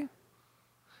the guy?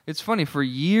 It's funny. For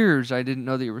years, I didn't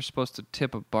know that you were supposed to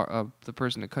tip the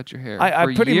person that cut your hair. I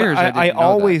For pretty years, much, didn't I know that.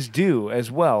 always do as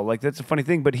well. Like that's a funny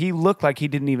thing, but he looked like he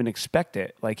didn't even expect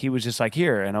it. Like he was just like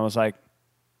here, and I was like,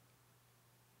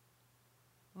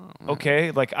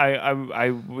 okay. Like I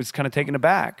was kind of taken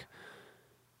aback,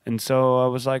 and so I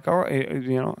was like, all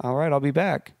right, I'll be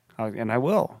back, and I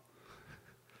will.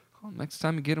 Oh, next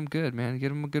time you get him good, man.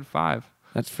 Get him a good 5.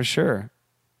 That's for sure.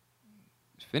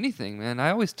 If anything, man,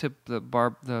 I always tip the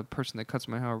person that cuts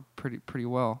my hair pretty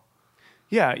well.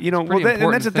 Yeah, pretty and that's the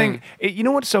important thing. You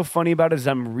know what's so funny about it is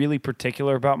I'm really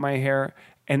particular about my hair,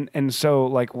 and so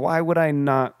like why would I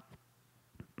not?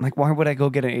 Like why would I go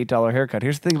get an $8 haircut?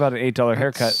 Here's the thing about an $8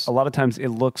 haircut. That's- A lot of times it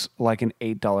looks like an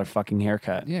 $8 fucking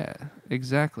haircut. Yeah,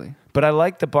 exactly. But I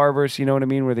like the barbers. You know what I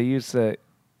mean? Where they use the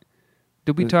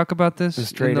Did we talk about this the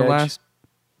straight in the edge? last?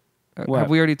 What? Have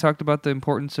we already talked about the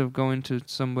importance of going to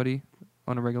somebody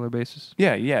on a regular basis?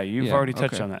 yeah. You've Yeah, already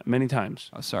touched okay. on that many times.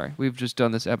 Oh, sorry, we've just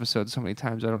done this episode so many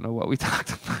times. I don't know what we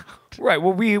talked about. Right.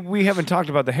 Well, we haven't talked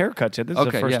about the haircuts yet. This is the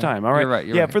Okay, first yeah. time. All right. You're right,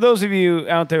 you're yeah. right. For those of you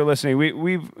out there listening,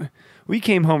 we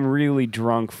came home really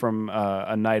drunk from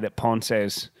a night at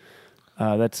Ponce's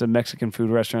That's a Mexican food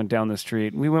restaurant down the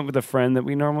street. We went with a friend that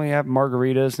we normally have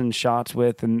margaritas and shots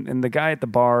with, and the guy at the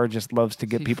bar just loves to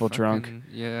get He people drunk. fucking-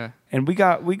 Yeah. And we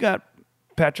got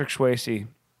Patrick Swayze.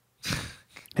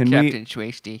 And Captain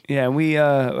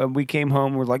Swayze. we came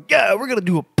home. We're like, yeah, we're gonna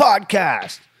do a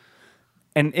podcast.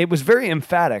 And it was very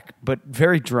emphatic, but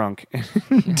very drunk,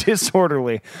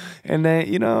 disorderly. And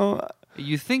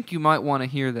You think you might want to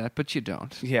hear that, but you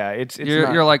don't. yeah, it's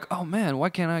You're like, oh man, why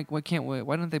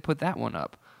don't they put that one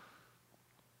up?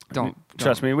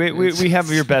 Trust me, we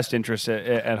have your best interests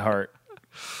at heart.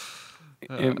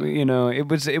 It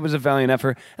was a valiant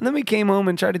effort, and then we came home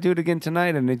and tried to do it again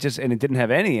tonight, and it didn't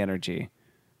have any energy.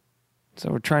 So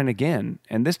we're trying again,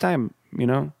 and this time,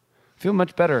 feel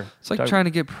much better. It's like trying to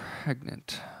get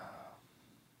pregnant.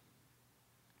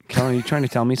 Kellen, are you trying to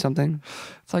tell me something?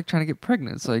 It's like trying to get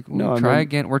pregnant. It's like No, try I mean-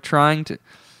 again. We're trying to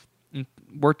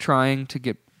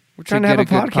get. We're trying to get have a a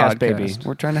good podcast, baby. podcast.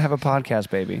 We're trying to have a podcast,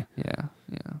 baby. Yeah.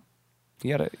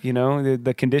 You gotta,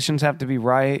 the conditions have to be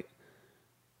right.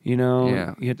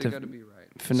 Yeah. You have They to gotta be right.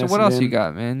 So finesse what it else in. you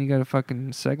got, man? You got a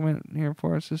fucking segment here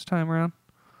for us this time around?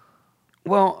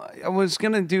 Well, I was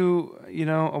gonna do,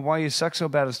 a why you suck so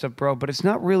bad at stuff, bro. But it's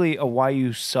not really a why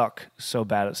you suck so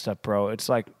bad at stuff, bro. It's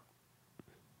like,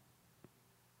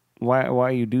 why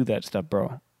you do that stuff,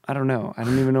 bro? I don't know. I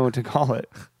don't even know what to call it.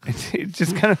 It's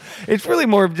just kind of. It's really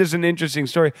more of just an interesting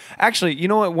story. Actually, you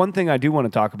know what? One thing I do want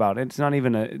to talk about. It's not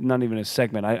even a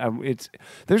segment.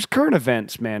 There's current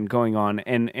events, man, going on,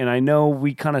 and I know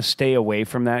we kind of stay away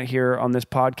from that here on this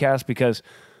podcast because.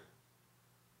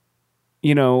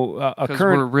 A Because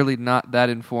current. we're really not that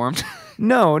informed.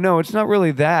 No, it's not really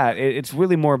that. It's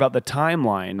really more about the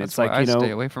timeline. That's It's like, why I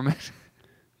stay away from it.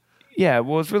 yeah,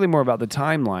 well, it's really more about the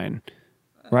timeline,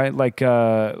 right? Like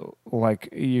you're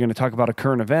going to talk about a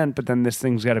current event, but then this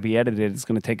thing's got to be edited. It's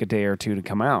going to take a day or two to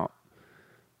come out,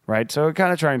 right? So I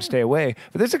kind of try and stay away.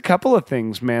 But there's a couple of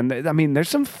things, man. There's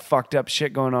some fucked up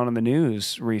shit going on in the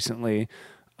news recently.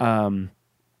 Like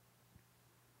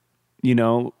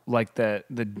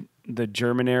the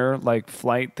German Air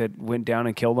flight that went down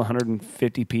and killed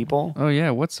 150 people. Oh yeah,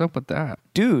 what's up with that?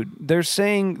 Dude, they're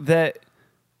saying that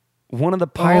one of the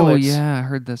pilots Oh yeah, I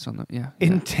heard this on the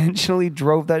intentionally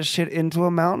drove that shit into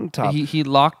a mountaintop. He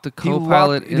locked the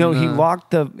co-pilot. He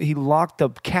locked the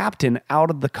captain out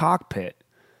of the cockpit,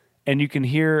 and you can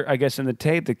hear, I guess, in the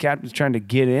tape, the captain's trying to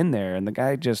get in there, and the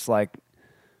guy just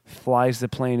flies the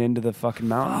plane into the fucking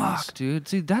mountains. Fuck, dude.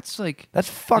 See, that's That's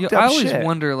fucked up I always shit.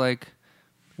 wonder,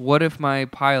 what if my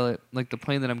pilot, the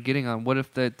plane that I'm getting on, what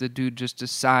if the dude just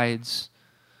decides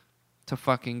to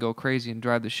fucking go crazy and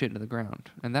drive the shit into the ground?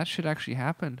 And that shit actually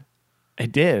happened.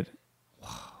 It did. Wow.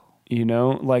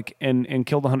 And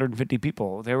killed 150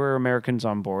 people. There were Americans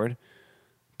on board.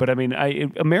 But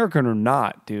American or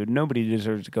not, dude, nobody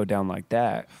deserves to go down like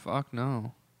that. Fuck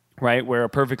no. Right? Where a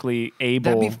perfectly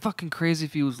able... That'd be fucking crazy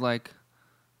if he was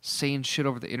saying shit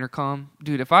over the intercom.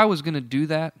 Dude, if I was going to do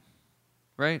that,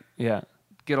 right? Yeah.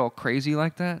 Get all crazy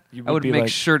like that, You I would would be make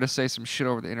like- sure to say some shit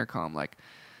over the intercom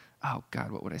oh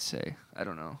God, what would I say? I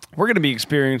don't know. We're going to be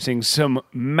experiencing some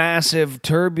massive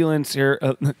turbulence here.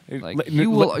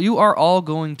 You are all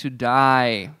going to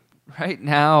die right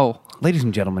now. Ladies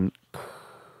and gentlemen,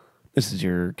 this is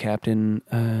your captain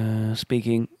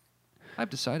speaking.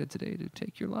 I've decided today to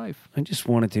take your life. I just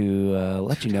wanted to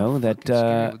let you know How that fucking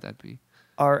scary would that be?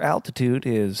 our altitude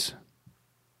is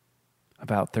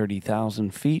about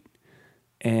 30,000 feet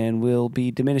and will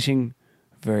be diminishing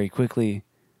very quickly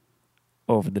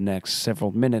over the next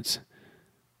several minutes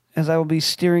as I will be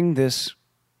steering this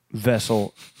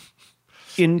vessel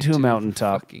into a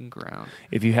mountaintop. Fucking ground.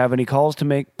 If you have any calls to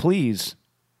make, please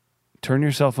turn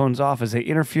your cell phones off as they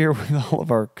interfere with all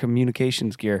of our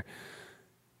communications gear.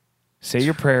 Say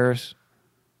your prayers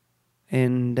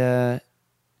and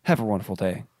have a wonderful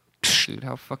day. Dude,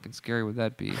 how fucking scary would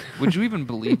that be? Would you even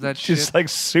believe that shit? Just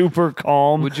super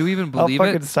calm. Would you even How believe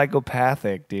fucking it?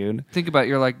 psychopathic, dude. Think about it,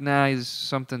 you're like, nah,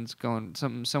 someone's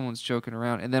joking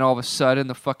around, and then all of a sudden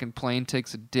the fucking plane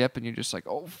takes a dip, and you're just like,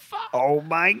 oh fuck, Oh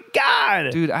my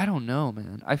god, dude, I don't know,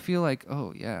 man. I feel like,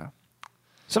 oh yeah.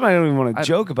 Somebody don't even want to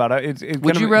joke about it.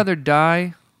 Would you rather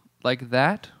die like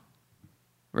that,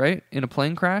 right, in a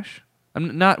plane crash?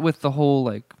 I'm not with the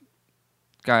whole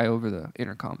guy over the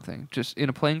intercom thing. Just in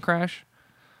a plane crash,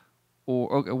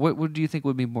 or okay, what do you think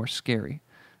would be more scary,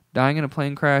 dying in a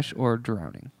plane crash or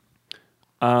drowning?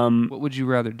 What would you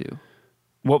rather do?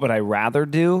 What would I rather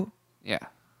do? Yeah,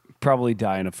 Probably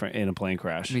die in a plane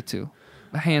crash. me too.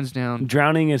 Hands down.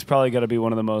 Drowning is probably got to be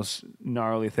one of the most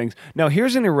gnarly things. Now,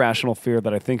 here's an irrational fear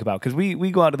that I think about because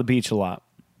we go out to the beach a lot,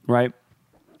 right?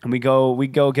 And we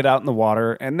go get out in the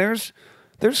water, and there's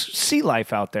There's sea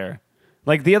life out there.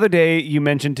 Like the other day, you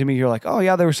mentioned to me, you're like, oh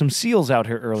yeah, there were some seals out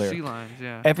here earlier. Sea lions,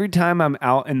 yeah. Every time I'm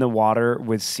out in the water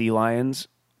with sea lions,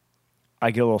 I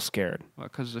get a little scared.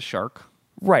 Because of the shark.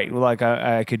 Right, like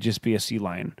I could just be a sea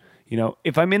lion. You know,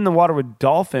 if I'm in the water with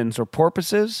dolphins or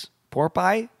porpoises,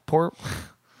 Porpoises.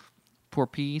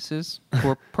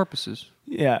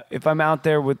 yeah, if I'm out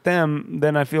there with them,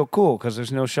 then I feel cool because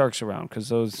there's no sharks around.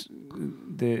 Because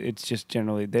it's just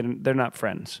generally they're not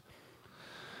friends.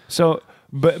 So,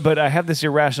 but I have this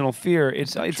irrational fear.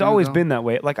 It's true, always though? been that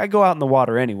way. Like I go out in the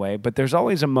water anyway, but there's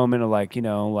always a moment of like, you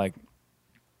know, like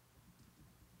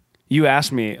you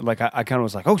asked me, like I kind of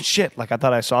was like, oh shit, like I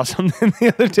thought I saw something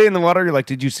the other day in the water. You're like,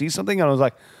 did you see something? And I was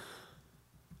like,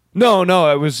 no,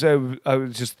 I was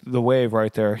just the wave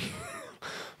right there.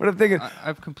 But I'm thinking,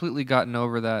 I've completely gotten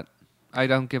over that. I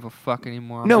don't give a fuck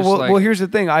anymore. no, well, here's the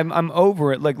thing. I'm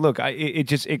over it. Like, look,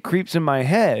 it creeps in my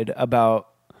head about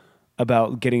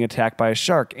getting attacked by a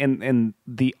shark, and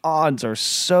the odds are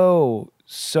so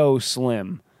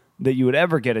slim that you would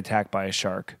ever get attacked by a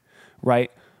shark,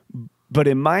 right? But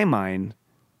in my mind,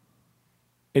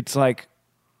 it's like,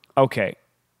 okay,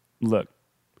 look,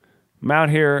 I'm out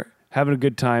here having a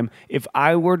good time. If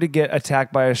I were to get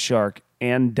attacked by a shark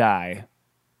and die,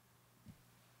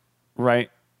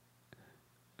 right,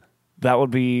 that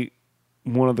would be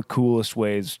one of the coolest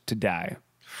ways to die.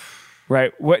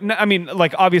 Right. I mean,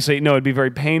 like, obviously, no, it'd be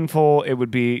very painful. It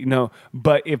would be,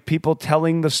 but if people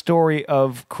telling the story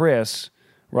of Chris,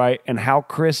 right, and how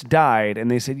Chris died, and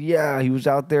they said, yeah, he was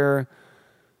out there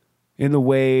in the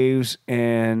waves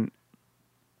and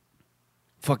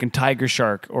fucking tiger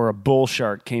shark or a bull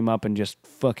shark came up and just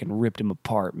fucking ripped him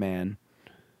apart, man.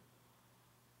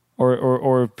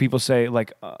 Or people say,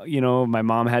 like, my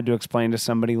mom had to explain to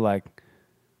somebody, like,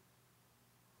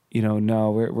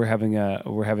 no, we're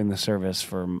having the service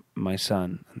for my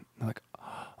son. And they're like,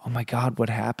 oh my God, what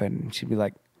happened? And she'd be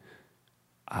like,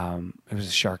 it was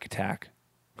a shark attack.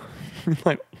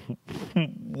 Like,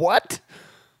 what?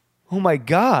 Oh my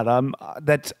God, when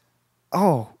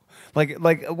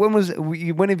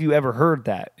have you ever heard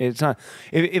that? It's not.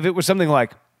 If it was something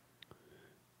like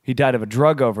he died of a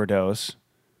drug overdose,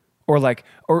 or like,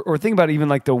 or think about even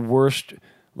like the worst,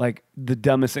 like the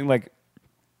dumbest thing, like.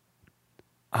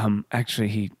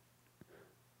 Actually,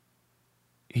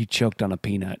 he choked on a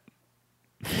peanut.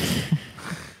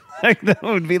 Like that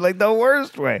would be like the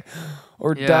worst way,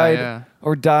 or died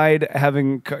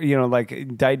having,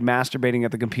 died masturbating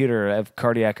at the computer of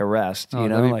cardiac arrest. Oh,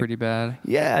 that'd be pretty bad.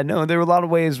 Yeah, no, there were a lot of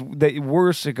ways that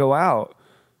worse to go out,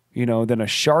 than a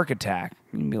shark attack.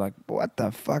 You'd be like, what the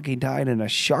fuck? He died in a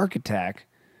shark attack.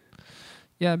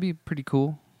 Yeah, it'd be pretty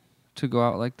cool to go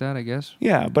out like that, I guess.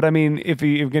 Yeah, but I mean, if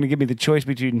you're going to give me the choice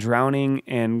between drowning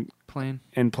and plane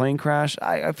crash,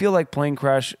 I feel like plane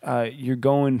crash, you're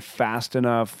going fast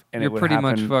enough, and you're pretty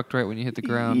much fucked right when you hit the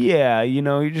ground. Yeah,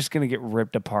 you're just going to get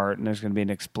ripped apart, and there's going to be an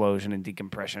explosion and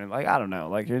decompression. Like, I don't know,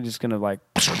 like you're just going to like,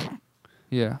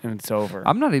 yeah, and it's over.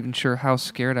 I'm not even sure how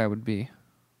scared I would be.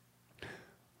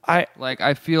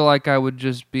 I feel like I would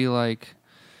just be like,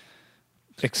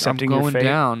 accepting I'm your going fate.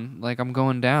 down. Like, I'm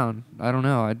going down. I don't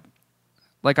know.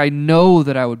 I know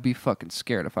that I would be fucking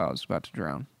scared if I was about to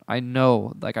drown. I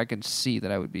know, like, I can see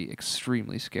that I would be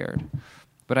extremely scared.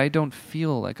 But I don't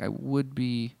feel like I would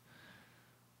be.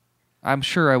 I'm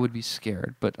sure I would be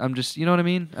scared, but I'm just, you know what I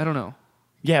mean? I don't know.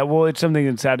 Yeah, well, it's something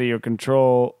that's out of your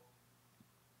control.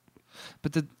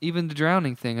 But even the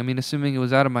drowning thing, I mean, assuming it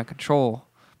was out of my control,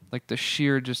 like the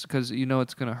sheer, just because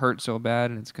it's going to hurt so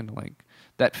bad, and it's going to, like,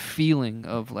 that feeling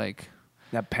of, like,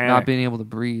 That panic. not being able to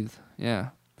breathe. Yeah.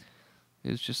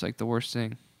 It's just like the worst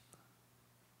thing.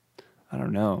 I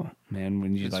don't know, man.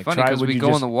 When you It's like funny try, because would we you go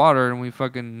just, in the water and we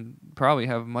fucking probably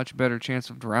have a much better chance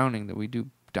of drowning than we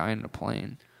do dying in a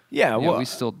plane. Yeah, well, we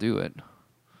still do it.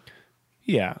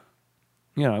 Yeah,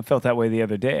 I felt that way the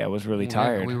other day. I was really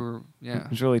tired. Yeah. I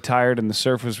was really tired, and the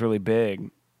surf was really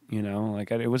big.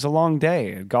 It was a long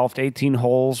day. I golfed 18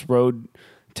 holes, rode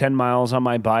 10 miles on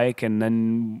my bike, and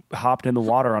then hopped in the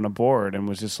water on a board, and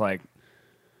was just like,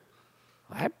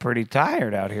 I'm pretty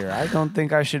tired out here. I don't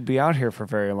think I should be out here for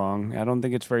very long. I don't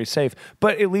think it's very safe.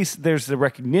 But at least there's the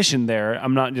recognition there.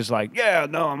 I'm not just like, yeah,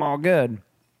 no, I'm all good.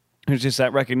 There's just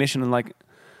that recognition and like,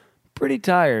 pretty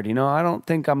tired. I don't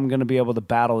think I'm going to be able to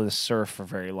battle this surf for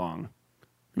very long.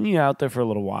 And out there for a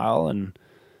little while. And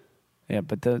yeah,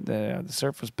 but the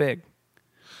surf was big.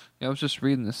 Yeah, I was just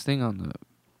reading this thing on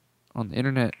the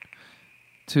internet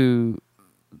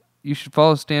you should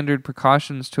follow standard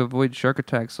precautions to avoid shark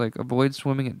attacks, like avoid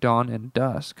swimming at dawn and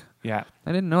dusk. Yeah.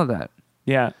 I didn't know that.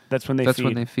 Yeah, that's when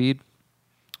they feed.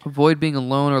 Avoid being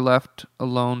alone or left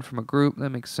alone from a group.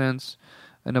 That makes sense.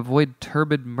 and avoid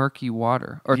turbid, murky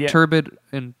water, or Yeah. turbid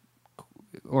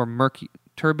or murky.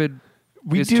 Turbid.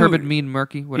 We Does do- turbid mean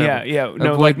murky? Whatever. Yeah.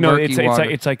 No, Avoid murky it's water.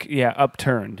 it's like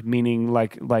upturned, meaning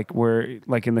like where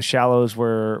like in the shallows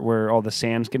where all the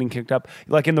sand's getting kicked up.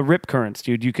 Like in the rip currents,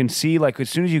 dude, you can see like as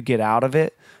soon as you get out of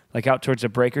it, like out towards the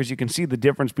breakers, you can see the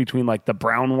difference between like the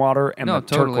brown water and No, the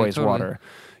totally, turquoise totally. water.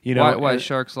 You know, Why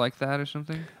sharks like that or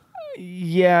something?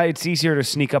 yeah, it's easier to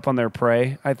sneak up on their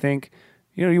prey, I think.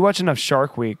 You know, you watch enough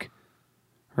Shark Week,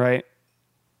 right?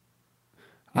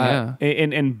 Yeah.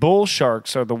 And bull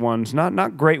sharks are the ones,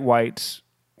 not great whites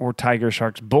or tiger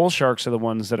sharks. Bull sharks are the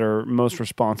ones that are most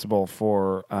responsible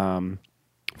for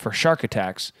shark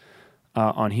attacks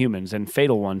on humans, and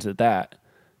fatal ones at that.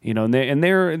 You know, and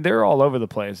they're all over the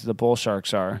place. The bull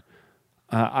sharks are.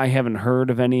 I haven't heard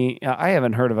of any. I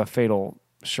haven't heard of a fatal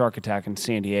shark attack in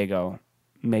San Diego,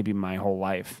 maybe my whole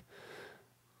life.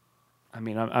 I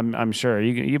mean, I'm sure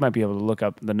you might be able to look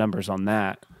up the numbers on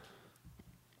that.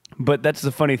 But that's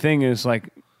the funny thing is, like,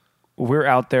 we're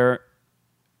out there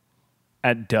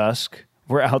at dusk.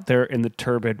 We're out there in the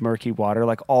turbid, murky water,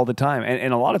 like, all the time.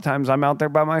 And a lot of times I'm out there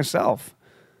by myself.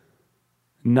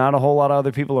 Not a whole lot of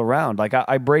other people around. Like,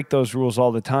 I break those rules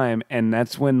all the time, and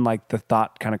that's when, like, the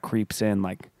thought kind of creeps in,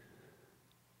 like,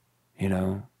 you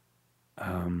know,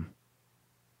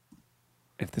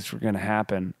 if this were going to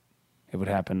happen, it would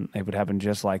happen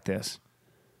just like this.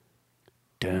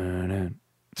 Dun-dun.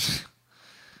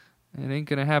 It ain't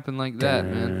gonna happen like that,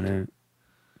 man.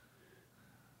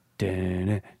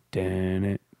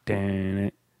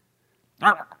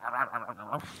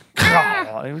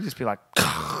 It would just be like,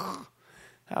 I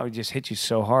would just hit you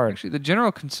so hard. Actually, the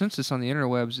general consensus on the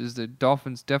interwebs is that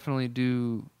dolphins definitely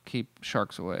do keep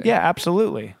sharks away. Yeah,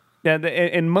 absolutely. Yeah,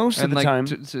 and most of and the like, time,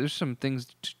 there's some things.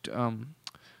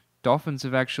 Dolphins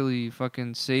have actually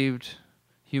fucking saved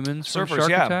humans from Surfers, shark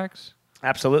yeah. attacks.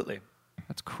 absolutely.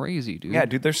 That's crazy, dude. Yeah,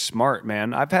 dude, they're smart,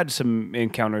 man. I've had some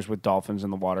encounters with dolphins in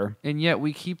the water. And yet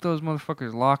we keep those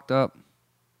motherfuckers locked up.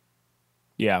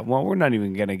 Yeah, well, we're not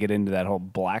even gonna get into that whole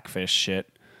blackfish shit.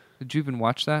 Did you even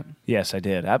watch that? Yes, I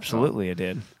did. Absolutely, I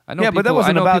did. I know. Yeah, but that people-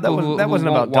 wasn't I know about people that. who- That who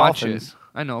wasn't won't about watch dolphins. it.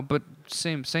 I know, but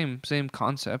same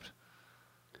concept.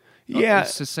 Yeah,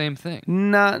 It's the same thing.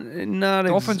 not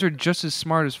Dolphins are just as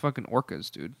smart as fucking orcas,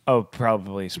 dude. Oh,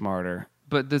 probably smarter.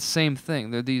 But the same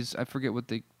thing. They're these. I forget what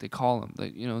they call them.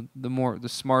 You know, the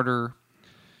smarter.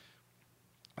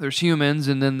 There's humans,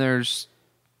 and then there's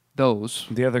those.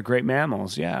 The other great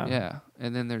mammals, yeah. Yeah,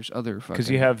 and then there's other fucking. Because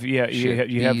you have you shit,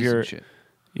 have bees and shit.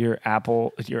 your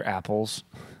apples.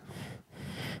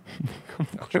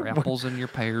 Your apples and your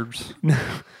pears.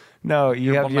 No,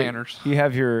 you Your have bananas. you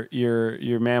have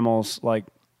your mammals like,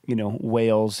 you know,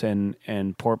 whales and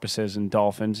porpoises and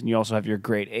dolphins, and you also have your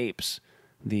great apes,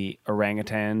 the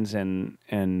orangutans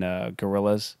and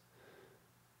gorillas.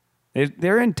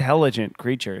 They're intelligent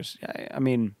creatures. I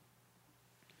mean,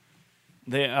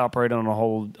 they operate on a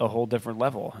whole different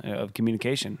level of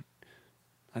communication.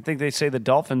 I think they say the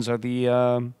dolphins are the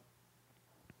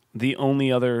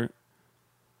only other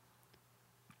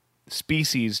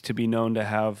species to be known to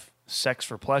have sex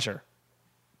for pleasure.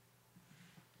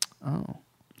 Oh.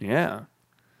 Yeah.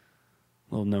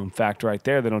 Little known fact right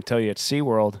there. They don't tell you at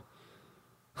SeaWorld.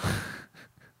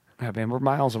 Yeah, man, we're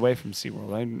miles away from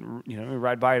SeaWorld. We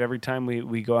ride by it every time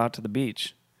we go out to the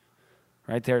beach.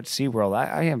 Right there at SeaWorld.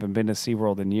 I haven't been to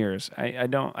SeaWorld in years. I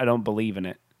don't believe in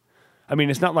it. I mean,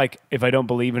 it's not like if I don't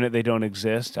believe in it, they don't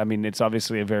exist. I mean, it's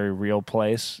obviously a very real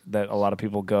place that a lot of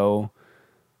people go.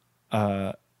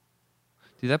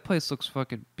 Dude, that place looks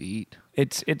fucking beat.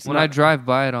 It's When I drive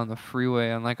by it on the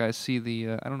freeway, and like I see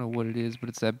the I don't know what it is, but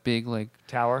it's that big like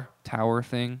tower. tower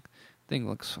thing. Thing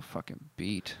looks so fucking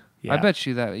beat. Yeah. I bet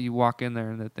you that you walk in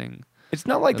there and that thing. It's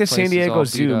not like The the San place is all Diego beat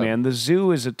Zoo, up. man. The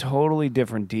zoo is a totally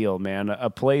different deal, man. A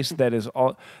place that is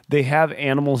all they have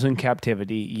animals in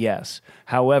captivity, yes.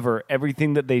 However,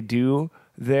 everything that they do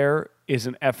there is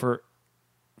an effort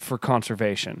for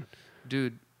conservation.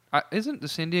 Dude, isn't the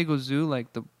San Diego Zoo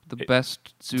like the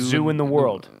best zoo in the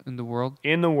world. In the world?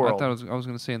 In the world. I was going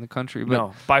to say in the country, but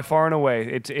No, by far and away,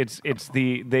 it's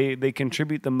they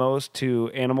contribute the most to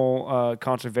animal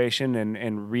conservation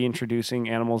and reintroducing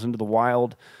animals into the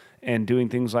wild and doing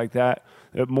things like that.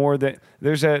 More that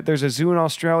there's a zoo in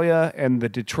Australia, and the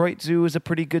Detroit Zoo is a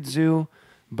pretty good zoo,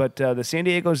 but the San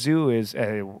Diego Zoo is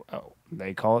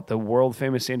they call it the world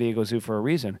famous San Diego Zoo for a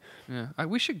reason. yeah,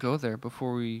 we should go there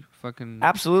before we fucking.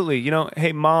 Absolutely,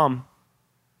 hey mom,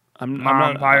 I'm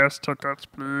not buy us tickets,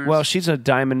 please. Well, she's a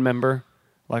Diamond member.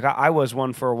 Like I was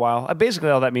one for a while. Basically,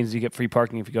 all that means is you get free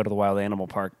parking if you go to the Wild Animal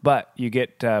Park, but you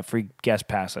get free guest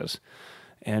passes.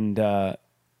 And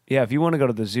Yeah, if you want to go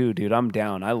to the zoo, dude, I'm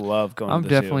down. I love going I'm to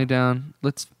the zoo. definitely down.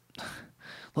 Let's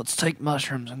take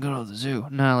mushrooms and go to the zoo.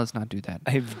 No, let's not do that.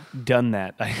 I've done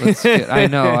that. I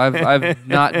know. I've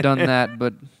not done that,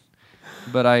 but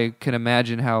I can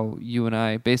imagine how you and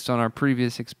I, based on our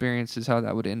previous experiences, how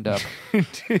that would end up.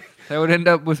 That would end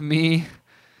up with me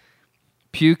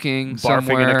puking Barfing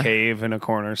somewhere. in a cave in a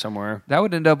corner somewhere. That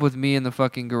would end up with me in the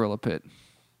fucking gorilla pit.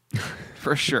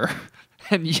 For sure.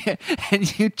 And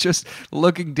you just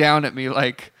looking down at me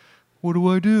like, what do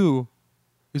I do?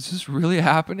 Is this really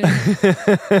happening?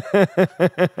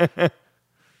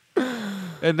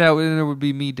 And it would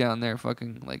be me down there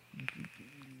fucking like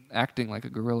acting like a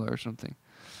gorilla or something.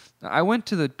 I went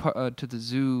to the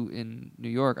zoo in New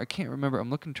York. I can't remember.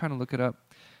 Trying to look it up.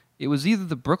 It was either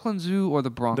the Brooklyn Zoo or the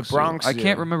Bronx Zoo. I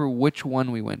can't remember which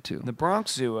one we went to. The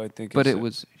Bronx Zoo, I think. But it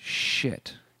was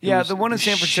shit. Yeah, the one in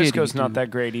San Francisco is not that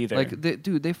great either. Like,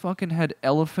 they fucking had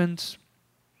elephants,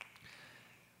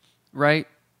 right?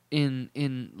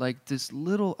 In like this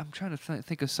little. I'm trying to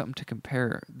think of something to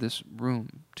compare this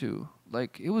room to.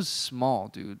 Like, it was small,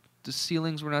 dude. The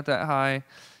ceilings were not that high.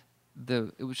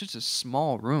 It was just a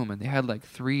small room, and they had like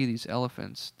 3 of these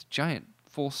elephants, giant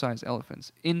full-size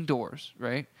elephants, indoors,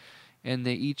 right? And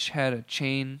they each had a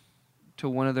chain to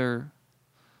one of their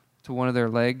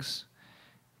legs.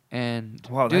 And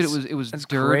wow, dude, it was that's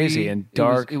dirty, crazy and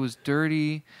dark. It was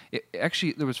dirty.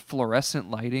 Actually, there was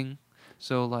fluorescent lighting,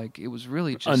 so like it was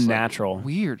really just unnatural, like,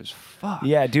 weird as fuck.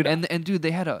 Yeah, dude. And dude,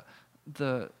 they had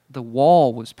the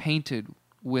wall was painted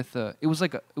with it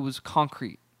was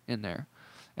concrete in there,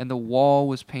 and the wall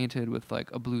was painted with like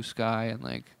a blue sky and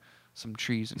like some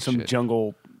trees and some shit.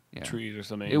 jungle trees or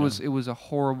something. It was a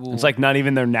horrible. It's like not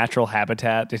even their natural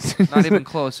habitat. It's not even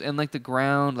close, and like the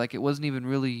ground, like it wasn't even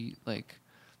really like.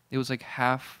 It was like a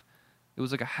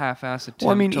half-assed attempt.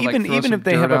 Well, I mean, to, even if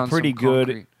they have a pretty good,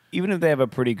 concrete. even if they have a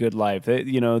pretty good life, there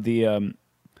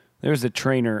was a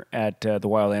trainer at the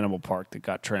Wild Animal Park that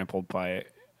got trampled by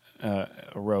a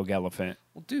rogue elephant.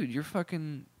 Well, dude, yeah. I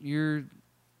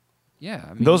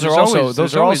mean, those are also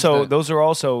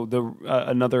the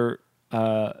another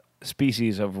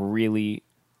species of really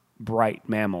bright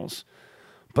mammals.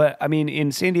 But I mean,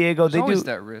 in San Diego, There's they always do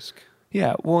that risk.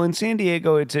 Yeah, well, in San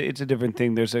Diego, it's a different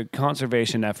thing. There's a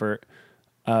conservation effort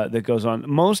that goes on.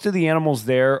 Most of the animals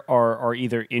there are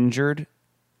either injured,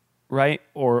 right,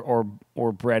 or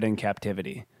bred in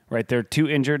captivity, right? They're too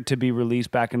injured to be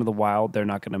released back into the wild. They're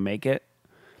not going to make it,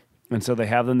 and so they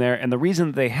have them there. And the reason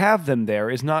that they have them there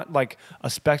is not like a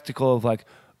spectacle of like,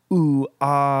 ooh,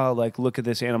 ah, like look at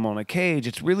this animal in a cage.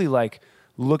 It's really like,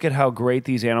 look at how great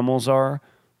these animals are.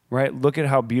 Right, look at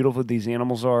how beautiful these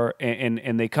animals are,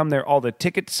 and they come there. All the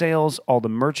ticket sales, all the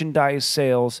merchandise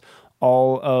sales,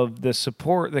 all of the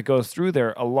support that goes through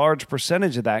there. A large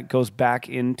percentage of that goes back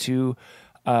into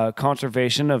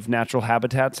conservation of natural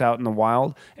habitats out in the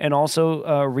wild, and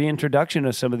also reintroduction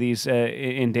of some of these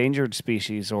endangered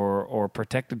species or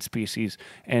protected species,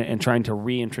 and trying to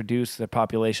reintroduce the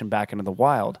population back into the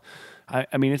wild.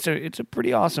 I mean, it's a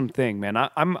pretty awesome thing, man.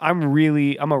 I'm a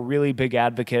really big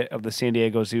advocate of the San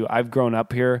Diego Zoo. I've grown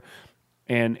up here,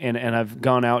 and I've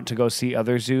gone out to go see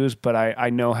other zoos, but I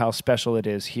know how special it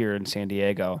is here in San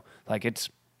Diego. Like it's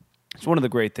one of the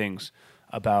great things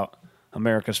about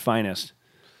America's finest.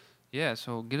 Yeah,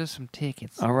 so get us some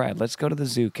tickets. All right, let's go to the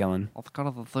zoo, Kellen. Let's go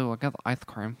to the zoo. I got the ice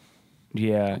cream.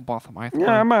 Yeah. I bought some ice cream.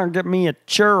 Yeah, I'm gonna get me a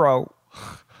churro.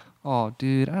 Oh,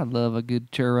 dude, I love a good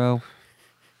churro.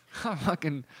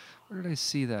 Where did I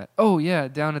see that? Oh, yeah,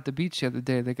 down at the beach the other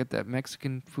day. They got that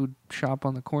Mexican food shop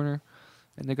on the corner.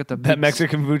 And they got that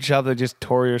Mexican food shop that just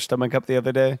tore your stomach up the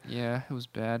other day? Yeah, it was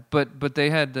bad. But they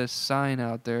had the sign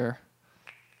out there.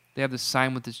 They have the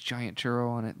sign with this giant churro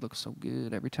on it. It looks so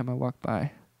good every time I walk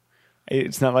by.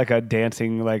 It's not like a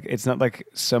dancing, it's not like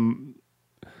some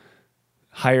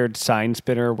hired sign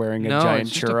spinner wearing a giant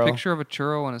it's just churro. A picture of a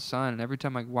churro on a sign, and every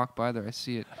time I walk by there, I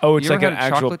see it. Oh, it's you ever like had an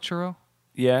a actual chocolate churro.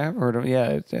 Yeah, I've heard of.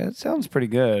 Yeah, it sounds pretty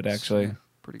good, actually. Yeah,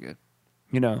 pretty good.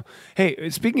 You know, hey,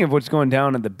 speaking of what's going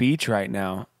down at the beach right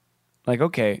now, like,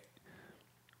 okay,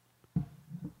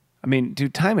 I mean,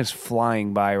 dude, time is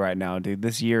flying by right now, dude.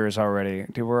 This year is already,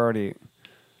 dude, we're already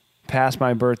past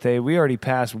my birthday. We already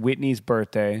passed Whitney's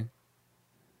birthday.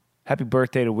 Happy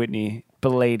birthday to Whitney,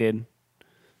 belated.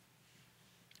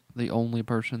 The only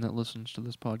person that listens to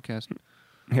this podcast.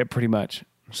 Yeah, pretty much.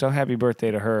 So happy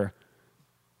birthday to her.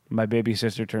 My baby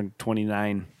sister turned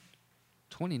 29.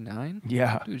 29?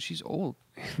 Yeah. Dude, she's old.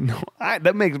 No,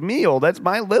 that makes me old. That's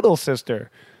my little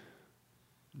sister.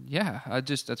 Yeah,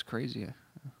 that's crazy.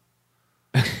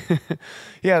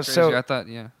 Yeah, Crazy. so I thought,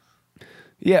 yeah.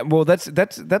 Yeah, well, that's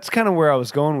kind of where I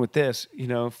was going with this. You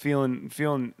know, feeling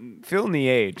the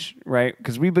age, right?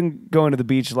 Because we've been going to the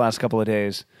beach the last couple of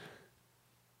days,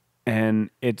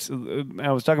 and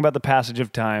I was talking about the passage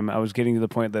of time. I was getting to the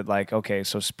point that, like, okay,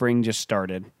 so spring just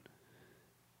started,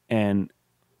 and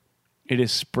it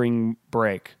is spring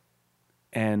break,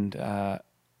 and the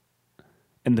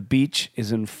beach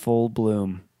is in full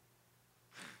bloom.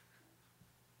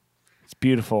 It's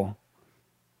beautiful.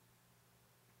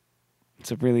 It's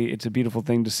a beautiful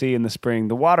thing to see in the spring.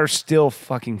 The water's still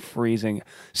fucking freezing.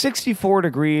 64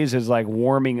 degrees is like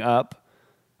warming up.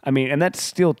 I mean, and that's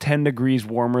still 10 degrees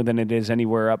warmer than it is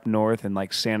anywhere up north in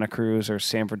like Santa Cruz or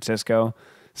San Francisco.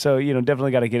 So, you know,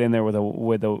 definitely got to get in there with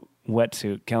a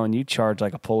wetsuit. Kellen, you charge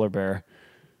like a polar bear.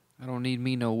 I don't need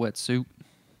me no wetsuit.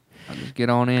 I'll just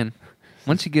get on in.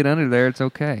 Once you get under there, it's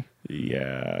okay.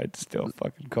 Yeah, it's still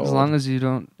fucking cold. As long as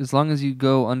you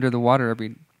go under the water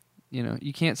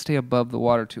you can't stay above the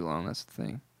water too long. That's the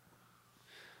thing.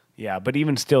 Yeah, but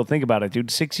even still, think about it, dude.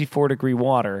 64-degree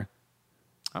water.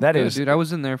 Dude. I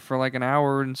was in there for like an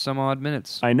hour and some odd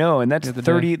minutes. I know, and that's the other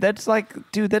 30. day. That's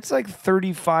like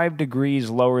 35 degrees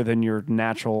lower than your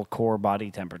natural core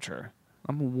body temperature.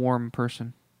 I'm a warm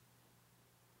person.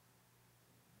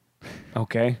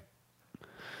 Okay.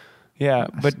 Yeah,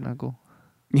 but snuggle.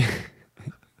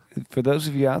 for those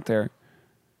of you out there,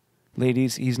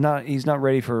 ladies, he's not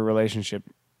ready for a relationship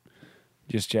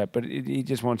just yet, but he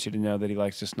just wants you to know that he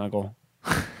likes to snuggle.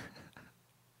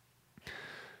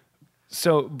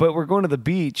 So, but we're going to the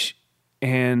beach,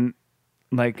 and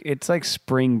like it's like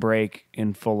spring break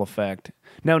in full effect.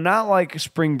 Now, not like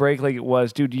spring break like it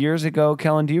was, dude, years ago.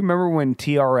 Kellen, do you remember when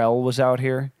TRL was out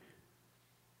here?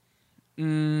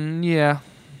 Yeah.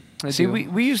 See,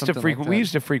 we used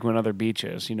to frequent other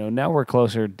beaches. You know, now we're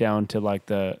closer down to like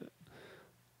the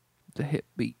hip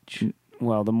beach.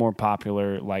 Well, the more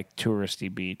popular, like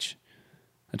touristy beach.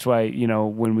 That's why, you know,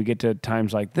 when we get to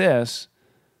times like this,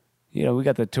 you know, we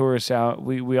got the tourists out.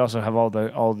 We also have all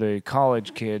the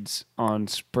college kids on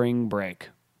spring break.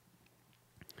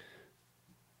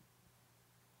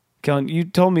 Kellen, you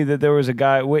told me that there was a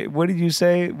guy. Wait, what did you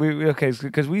say? Okay,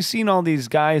 because we've seen all these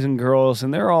guys and girls,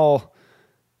 and they're all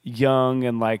young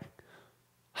and like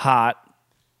hot,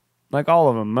 like all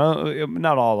of them.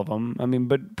 Not all of them. I mean,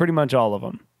 but pretty much all of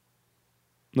them,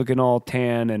 looking all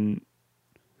tan and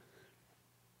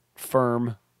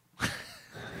firm.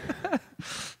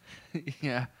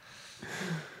 Yeah.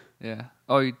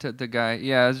 Oh, the guy.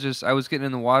 Yeah, I was getting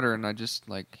in the water and I just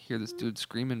like hear this dude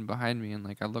screaming behind me, and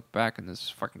like I look back and this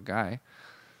fucking guy,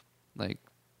 like,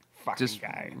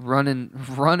 running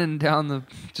down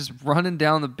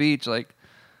the beach, like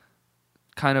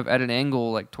kind of at an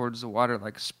angle, like towards the water,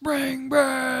 like spring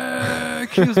break.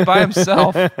 He was by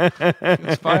himself.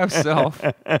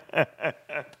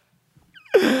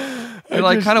 They're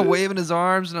like kind of waving his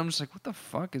arms, and I'm just like, what the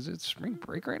fuck? Is it spring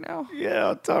break right now?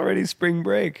 Yeah, it's already spring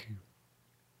break.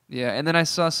 Yeah, and then I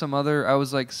saw I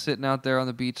was like sitting out there on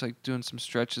the beach, like doing some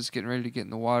stretches, getting ready to get in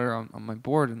the water on my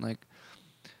board, and like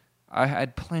I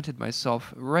had planted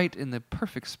myself right in the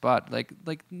perfect spot, like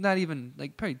not even,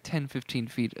 like probably 10, 15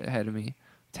 feet ahead of me,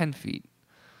 10 feet.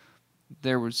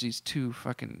 There was these two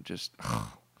fucking just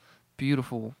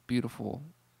beautiful, beautiful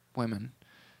women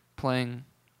playing,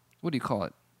 what do you call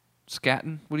it?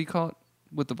 Scatting? What do you call it?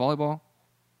 With the volleyball?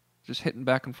 Just hitting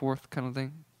back and forth kind of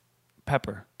thing?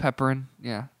 Peppering,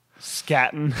 yeah.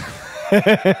 Scatting.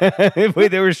 Wait,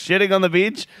 they were shitting on the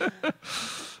beach?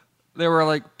 They were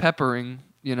like peppering,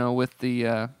 you know, with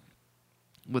the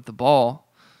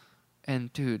ball.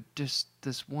 And dude, just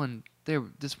this one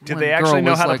Did they actually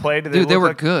know how to play? Dude, they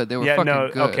were good. They were fucking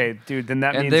good. Okay, dude, then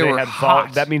that And means they they were had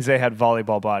hot. that means they had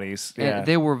volleyball bodies. Yeah. And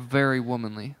they were very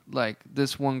womanly. Like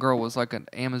this one girl was like an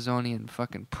Amazonian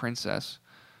fucking princess.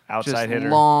 Outside just hitter,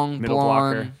 long middle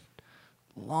blonde,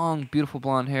 blocker. long beautiful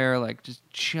blonde hair, like just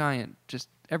giant. Just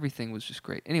everything was just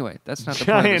great. Anyway, that's not the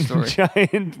point of the story.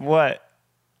 Giant what?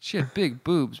 She had big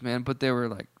boobs, man, but they were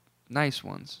like nice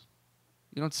ones.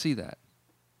 You don't see that,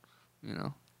 you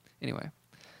know. Anyway,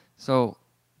 so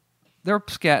they were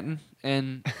scatting,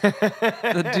 and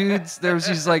the dudes, there was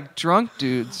these like drunk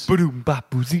dudes. Yeah,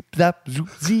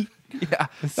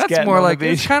 that's Scatting more on the like,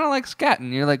 it's beach. kind of like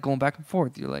scatting. You're like going back and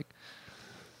forth. You're like,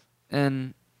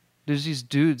 and there's these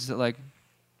dudes that like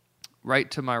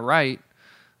right to my right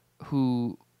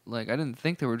who like I didn't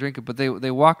think they were drinking, but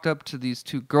they walked up to these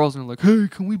two girls and they're like, "Hey,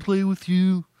 can we play with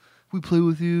you? We play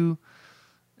with you."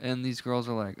 And these girls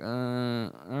are like, all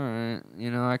right.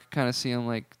 You know, I could kind of see them,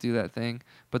 like, do that thing.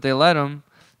 But they let them.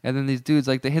 And then these dudes,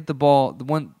 like, they hit the ball.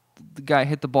 The guy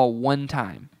hit the ball one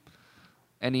time.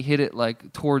 and he hit it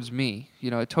like towards me.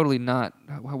 Totally not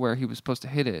where he was supposed to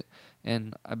hit it.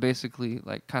 And I basically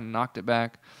like kind of knocked it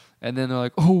back. And then they're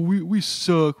like, "Oh, we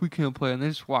suck. We can't play." And they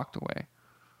just walked away.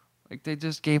 Like they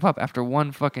just gave up after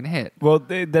one fucking hit. Well,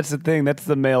 that's the thing. That's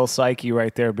the male psyche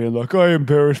right there, being like, I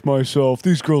embarrassed myself.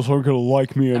 These girls aren't going to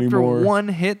like me anymore. After one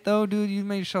hit, though, dude, you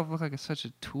made yourself look like such a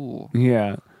tool.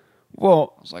 Yeah.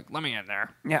 Well, I was like, let me in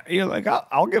there. yeah, you're like,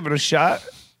 I'll give it a shot.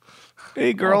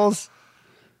 Hey, girls.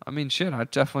 I mean, shit, I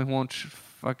definitely won't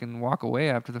fucking walk away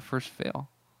after the first fail.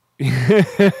 Is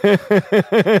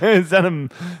that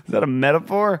a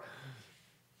metaphor?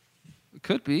 It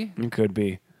could be. It could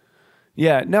be.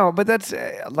 Yeah, no, but that's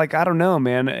like, I don't know,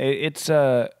 man. It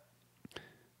kind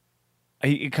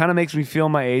of makes me feel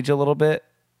my age a little bit.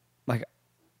 Like,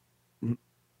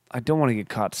 I don't want to get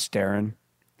caught staring,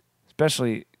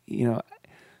 especially,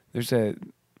 there's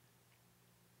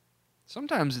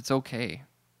Sometimes it's okay.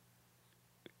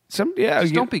 yeah.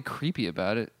 Just don't be creepy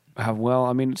about it. Well,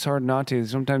 I mean, it's hard not to.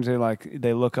 Sometimes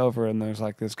they look over and there's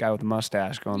like this guy with a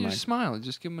mustache going You like, just smile.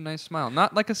 Just give them a nice smile.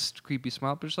 Not like a creepy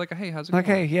smile, but just like, hey, how's it like,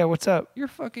 going? hey, yeah, what's up? You're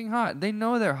fucking hot. They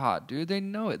know they're hot, dude. They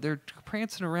know it. They're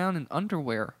prancing around in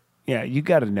underwear. Yeah, you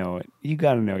got to know it. You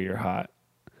got to know you're hot.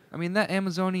 I mean, that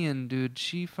Amazonian dude,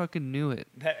 she fucking knew it.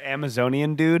 That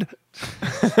Amazonian dude?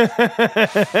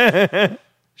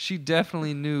 She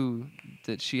definitely knew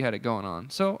that she had it going on.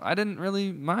 So I didn't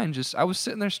really mind. I was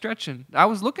sitting there stretching. I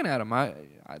was looking at him. I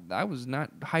was not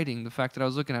hiding the fact that I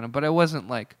was looking at him. But I wasn't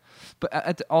like.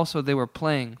 But also they were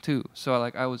playing too. So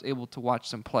I was able to watch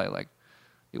them play. Like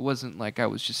it wasn't like I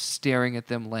was just staring at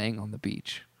them laying on the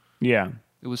beach. Yeah.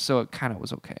 It kind of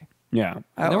was okay. Yeah.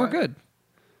 And they were good.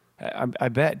 I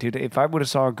bet, dude. If I would have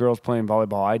saw girls playing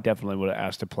volleyball, I definitely would have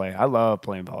asked to play. I love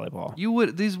playing volleyball.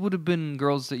 These would have been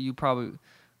girls that you probably,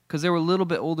 because they were a little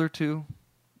bit older too.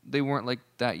 They weren't like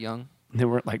that young. They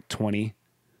weren't like 20.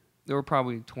 They were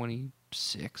probably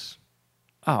 26.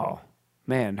 Oh,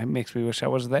 man, that makes me wish I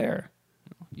was there.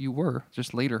 You were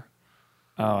just later.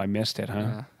 Oh, I missed it,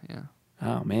 huh? Yeah.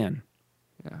 Oh, man.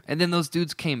 Yeah. And then those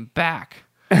dudes came back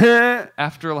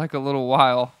after like a little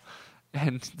while,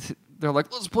 and they're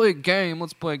like, "Let's play a game.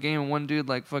 Let's play a game." And one dude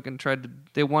like fucking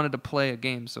they wanted to play a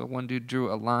game, so one dude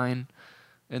drew a line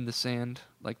in the sand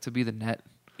like to be the net.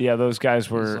 Yeah, those guys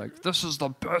He's were like, "This is the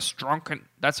best drunken."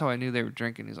 That's how I knew they were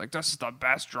drinking. He's like, "This is the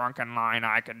best drunken line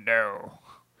I can do."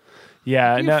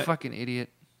 Yeah, You no, fucking idiot.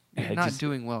 You're Yeah, not just-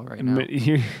 doing well right now.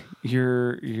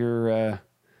 you're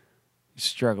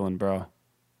struggling, bro.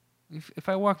 If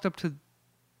I walked up to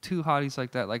two hotties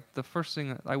like that, like the first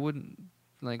thing I wouldn't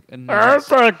like I'm announce.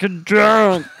 fucking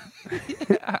drunk.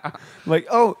 Like,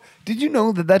 oh, did you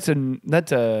know that's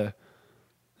a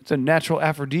natural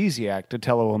aphrodisiac to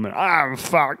tell a woman I'm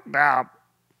fucked up.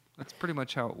 That's pretty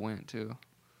much how it went too.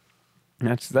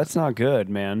 That's not good,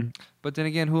 man. But then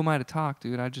again, who am I to talk,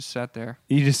 dude? I just sat there.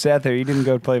 You just sat there. You didn't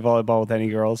go play volleyball with any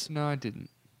girls. No, I didn't.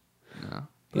 No.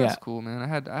 But Yeah. That's cool, man. I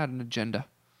had an agenda.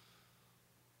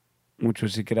 Which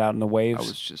was to get out in the I waves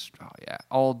was just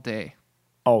all day.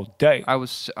 all day. I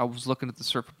was looking at the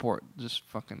surf report, just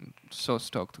fucking so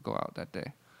stoked to go out that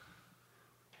day.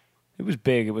 It was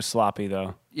big. It was sloppy,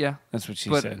 though. Yeah. That's what she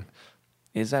But- said.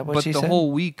 Is that what But she the said?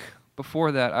 whole week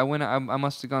before that, I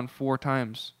must have gone 4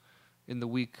 times in the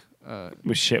week.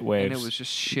 With shit waves. And it was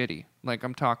just shitty. Like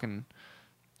I'm talking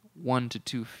 1 to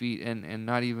 2 feet and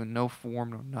not even no form,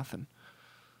 no nothing.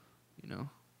 You know,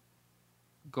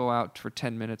 go out for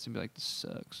 10 minutes and be like, this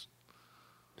sucks.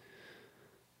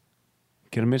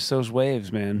 Gonna miss those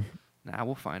waves, man. Nah,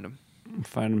 we'll find them.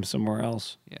 Find them somewhere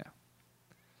else. Yeah.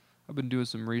 I've been doing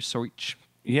some research.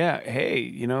 Yeah.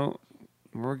 Hey,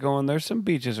 we're going. There's some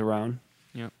beaches around.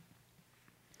 Yeah.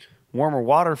 Warmer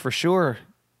water for sure.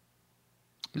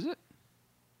 Is it?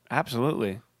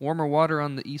 Absolutely. Warmer water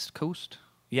on the East Coast?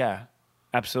 Yeah.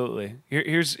 Absolutely.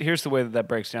 Here's the way that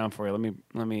breaks down for you.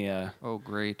 Let me Oh,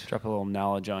 great. drop a little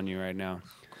knowledge on you right now.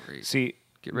 Great. See,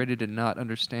 Get ready to not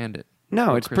understand it. no,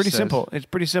 what it's Chris pretty says. simple. It's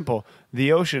pretty simple.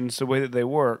 The oceans, the way that they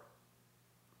work,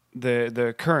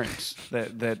 the currents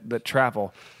that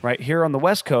travel, right? Here on the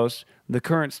West Coast, the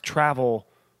currents travel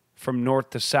from north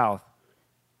to south.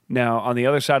 Now, on the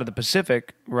other side of the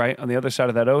Pacific, right, on the other side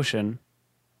of that ocean,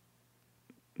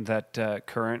 that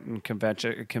current and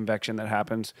convection that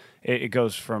happens, it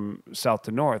goes from south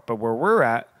to north. But where we're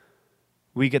at,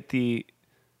 we get the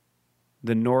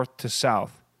north to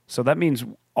south. So that means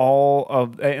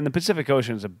and the Pacific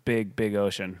Ocean is a big, big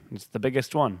ocean. It's the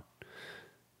biggest one.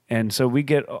 And so we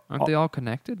get... Aren't they all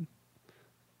connected?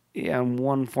 Yeah, in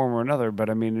one form or another. But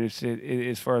I mean,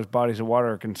 as far as bodies of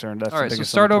water are concerned, that's All the right, so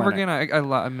biggest start on the over planet.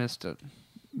 again. I missed it.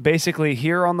 Basically,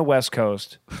 here on the West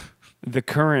Coast, the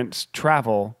currents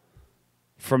travel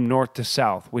from north to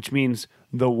south, which means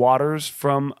the waters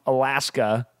from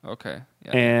Alaska Okay.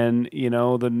 Yeah. and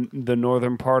the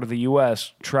northern part of the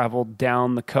U.S. travel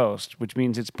down the coast, which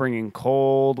means it's bringing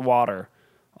cold water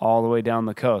all the way down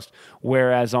the coast.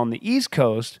 Whereas on the East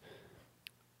Coast,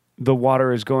 the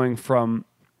water is going from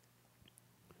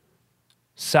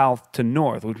south to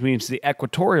north, which means the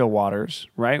equatorial waters,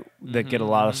 right, that get a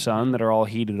lot of sun, that are all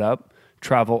heated up,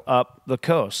 travel up the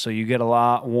coast. So you get a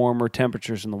lot warmer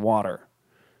temperatures in the water.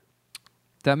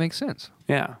 That makes sense.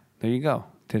 Yeah, there you go.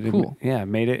 Cool.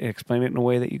 Explain it in a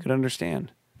way that you could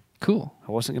understand. Cool.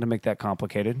 I wasn't going to make that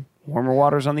complicated. Warmer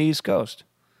waters on the East Coast.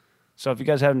 So if you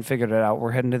guys haven't figured it out,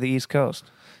 we're heading to the East Coast.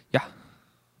 Yeah.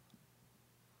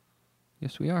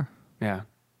 Yes, we are. Yeah.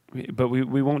 But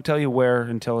we won't tell you where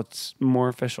until it's more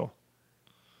official.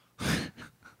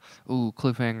 Ooh,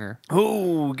 cliffhanger.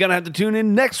 Oh, gonna have to tune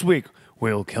in next week.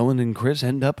 Will Kellen and Chris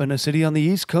end up in a city on the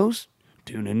East Coast?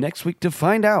 Tune in next week to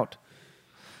find out.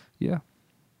 Yeah.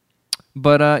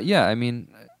 But, yeah, I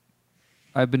mean,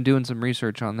 I've been doing some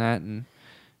research on that, and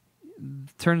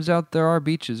turns out there are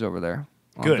beaches over there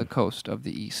on Good. the coast of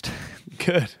the East.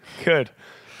 Good.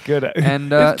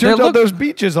 And, it turns out those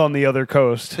beaches on the other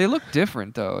coast. They look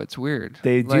different, though. It's weird.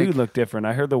 They do Like, look different.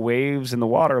 I heard the waves and the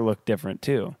water look different,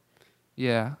 too.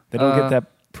 Yeah. They don't get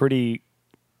that pretty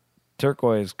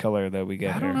turquoise color that we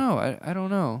get I here. don't know. I don't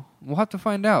know. We'll have to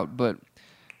find out. But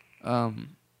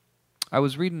I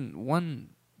was reading one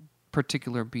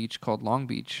particular beach called Long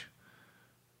Beach.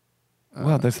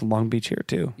 Well, there's Long Beach here,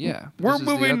 too. Yeah. We're this is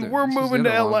the moving- other- we're this is the moving to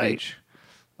other Long LA. Beach.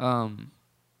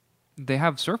 They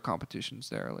have surf competitions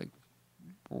there, like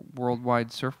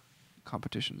worldwide surf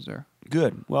competitions there.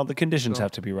 Good. Well, the conditions So-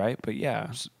 have to be right, but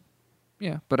yeah.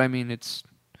 Yeah, but I mean it's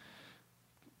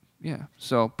yeah.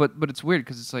 So, but it's weird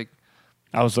because it's like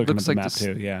I was looking at looks the like map, this-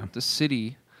 too, yeah. the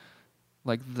city,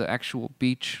 like the actual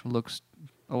beach, looks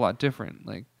a lot different.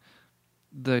 Like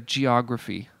the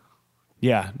geography,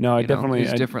 Yeah, no, I definitely...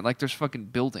 is different. Like there's fucking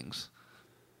buildings,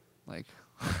 like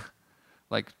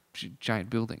like giant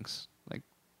buildings. Like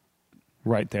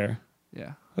Right there.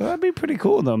 yeah, Well, that'd be pretty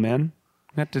cool, though, man.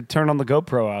 I have to turn on the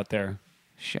GoPro out there.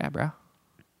 Shabra.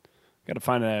 Got to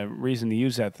find a reason to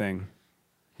use that thing.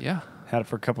 Yeah, Had it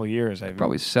for a couple of years. I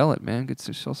probably sell it, man. Get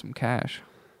to sell some cash.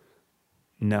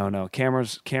 No.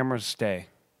 Cameras stay.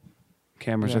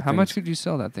 Cameras Yeah, are how much things- could you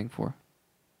sell that thing for?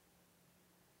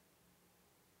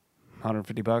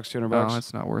 $150, $200 No, bucks.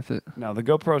 that's not worth it. No, the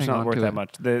GoPro's Hang not on worth to that it.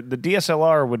 much. The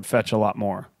DSLR would fetch a lot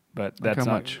more, but Like that's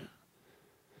how not much?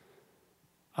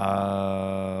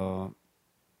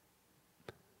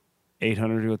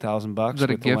 800 to $1,000. Was it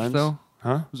a with the gift lens. though?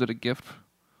 Huh? Was it a gift?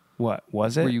 What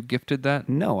was it? Were you gifted that?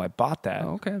 No, I bought that.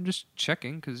 Oh, okay, I'm just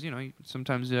checking because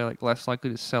sometimes they're like less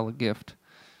likely to sell a gift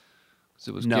because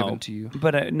it was given to you.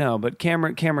 But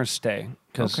cameras stay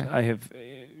because Okay. I have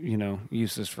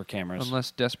used this for cameras.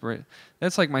 Unless desperate.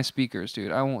 That's like my speakers,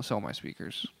 dude. I won't sell my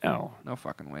speakers. No. No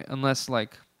fucking way. Unless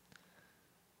like,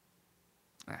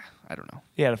 I don't know.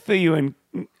 Yeah, to fill you in,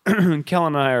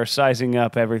 Kellen and I are sizing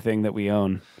up everything that we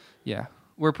own. Yeah,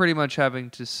 we're pretty much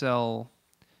having to sell.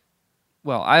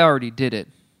 Well, I already did it.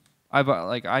 I've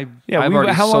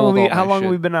already how sold all how my long shit.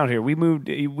 have we been out here? We moved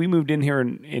in here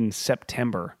in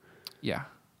September. Yeah,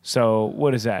 So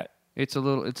what is that? it's a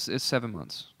little. It's 7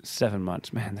 months, 7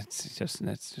 months, man. That's just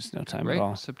no time right? at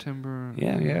all. September.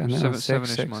 Yeah, no, seven-ish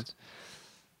six. months.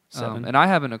 7. And I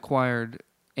haven't acquired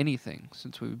anything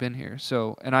since we've been here.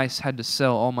 So, and I had to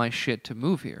sell all my shit to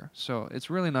move here. So it's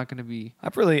really not going to be.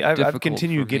 I've difficult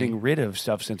continued for getting me. rid of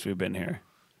stuff since we've been here.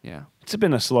 Yeah. It's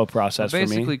been a slow process for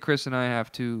Basically, me. Chris and I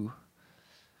have to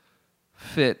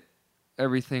fit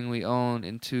everything we own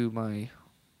into my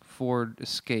Ford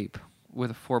Escape with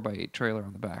a 4x8 trailer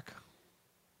on the back.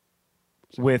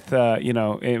 With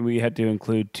and we had to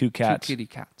include 2 cats, 2 kitty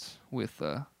cats with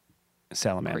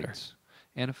salamander. crates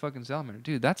and a fucking salamander.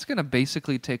 Dude, that's going to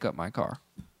basically take up my car.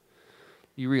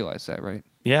 You realize that, right?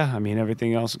 Yeah, I mean,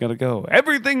 everything else is going to go.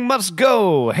 Everything must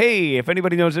go. Hey, if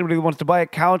anybody knows anybody who wants to buy a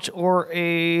couch or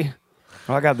I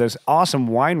got this awesome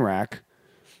wine rack.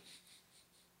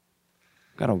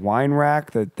 Got a wine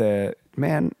rack that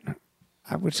man,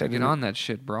 I wish I Get could. on that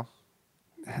shit, bro.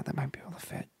 That might be able to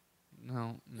fit.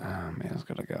 No. Oh, man, it's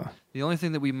going to go. The only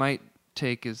thing that we might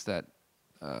take is that,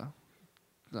 the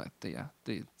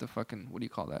fucking, what do you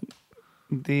call that?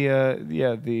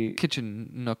 The Kitchen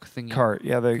nook thingy. cart.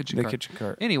 Yeah, the Kitchen cart. kitchen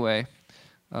cart. Anyway,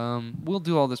 we'll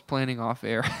do all this planning off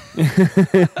air.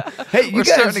 Hey, you we're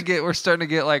guys starting to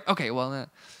get like, okay, well,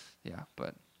 yeah,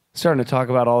 but starting to talk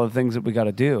about all the things that we got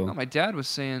to do. no, my dad was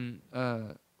saying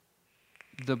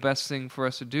the best thing for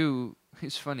us to do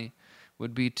is funny.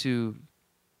 would be to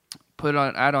put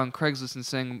on ad on Craigslist and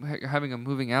saying you're having a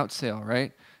moving out sale,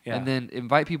 right? Yeah. And then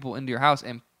invite people into your house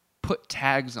and put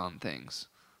tags on things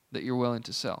that you're willing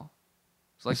to sell.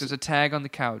 So like there's a tag on the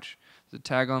couch, there's a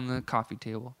tag on the coffee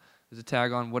table, there's a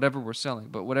tag on whatever we're selling,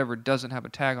 but whatever doesn't have a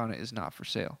tag on it is not for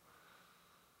sale.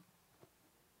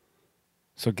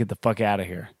 So get the fuck out of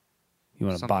here. You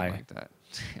want to Something buy like that.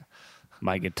 Yeah.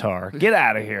 my guitar? Get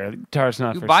out of here. The guitar's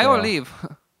not You for buy sale. or leave.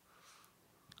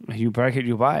 You break it,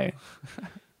 you buy it.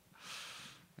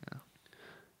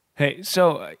 Hey,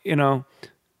 so,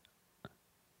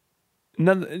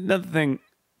 another thing,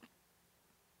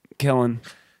 Kellen,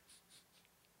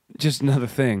 just another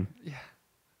thing. Yeah.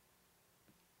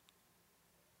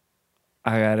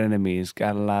 I got enemies,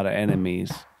 got a lot of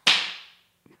enemies.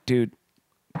 Dude,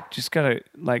 just gotta,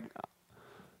 like,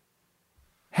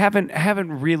 haven't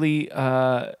really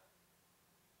gotten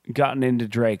into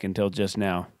Drake until just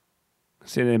now.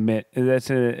 That's an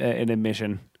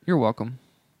admission. You're welcome.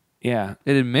 Yeah.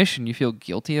 An admission, you feel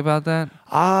guilty about that?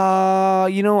 I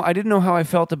didn't know how I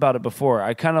felt about it before.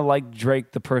 I kind of liked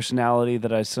Drake, the personality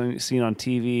that I've seen on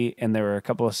TV, and there were a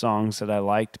couple of songs that I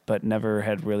liked, but never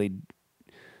had really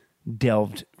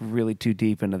delved really too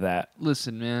deep into that.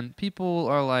 Listen, man, people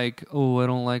are like, oh, I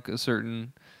don't like a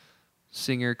certain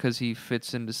singer because he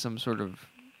fits into some sort of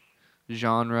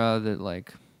genre that,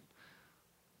 like,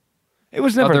 It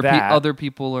was never that. other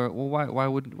people are. Well, why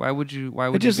would you? Why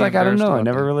would It just you be like, I don't embarrassed know. I about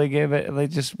never that? really gave it. It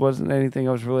just wasn't anything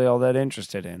I was really all that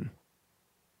interested in.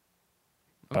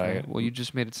 Okay. But- Well, you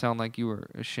just made it sound like you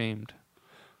were ashamed.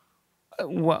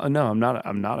 Well, no, I'm not.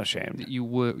 I'm not ashamed. That you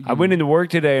would. I went into work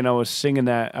today and I was singing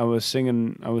that. I was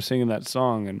singing that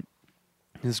song, and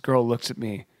this girl looks at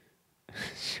me.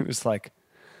 She was like,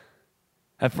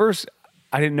 at first,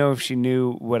 I didn't know if she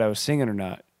knew what I was singing or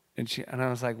not, and I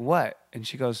was like, "What?" And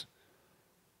she goes,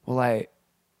 "Well, I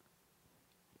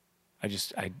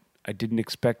didn't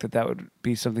expect that would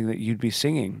be something that you'd be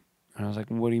singing." And I was like,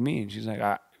 "What do you mean?" She's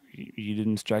like, "You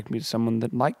didn't strike me as someone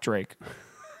that liked Drake."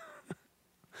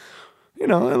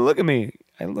 And look at me.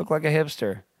 I look like a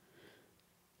hipster.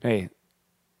 Hey,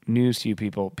 news to you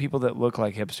people. People that look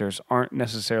like hipsters aren't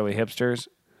necessarily hipsters,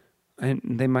 and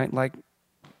they might like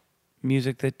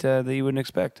music that you wouldn't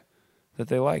expect that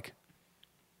they like.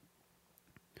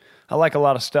 I like a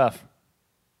lot of stuff.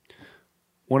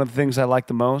 One of the things I like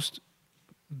the most,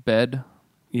 bed.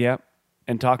 yep,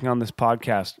 and talking on this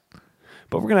podcast.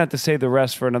 But we're going to have to save the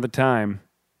rest for another time.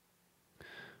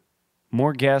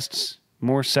 More guests,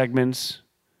 more segments,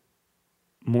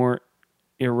 more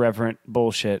irreverent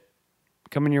bullshit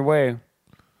coming your way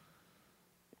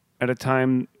at a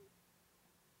time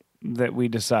that we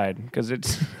decide, because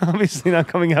it's obviously not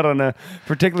coming out on a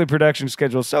particular production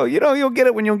schedule. So, you'll get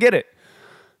it when you'll get it.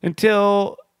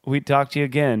 Until we talk to you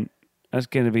again, that's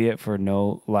going to be it for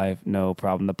No Life, No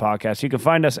Problem, the podcast. You can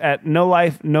find us at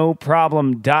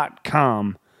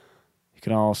nolifenoproblem.com. You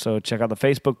can also check out the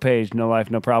Facebook page, No Life,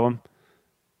 No Problem.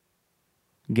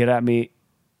 Get at me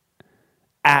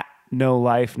at No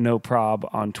Life, No Prob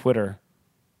on Twitter.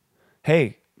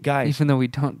 Hey, guys. Even though we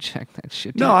don't check that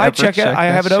shit. No, Do you I ever check it. I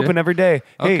that have it shit? open every day.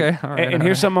 Hey, Okay, all right, and all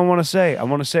here's right. something I want to say. I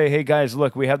want to say, hey, guys,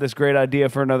 look, we have this great idea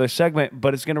for another segment,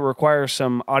 but it's going to require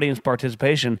some audience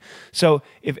participation. So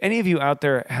if any of you out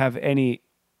there have any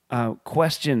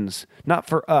questions, not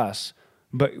for us,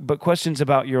 but questions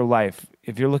about your life,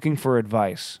 if you're looking for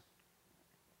advice,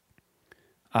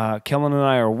 Kellen and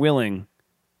I are willing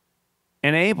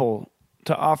and able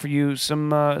to offer you some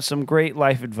great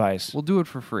life advice. We'll do it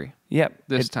for free Yep.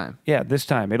 this time. Yeah, this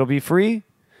time. It'll be free.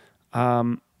 It's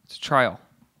a trial.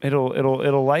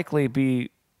 It'll likely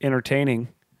be entertaining.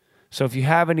 So if you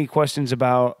have any questions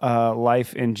about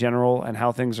life in general and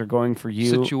how things are going for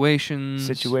you, situations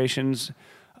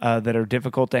that are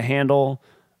difficult to handle,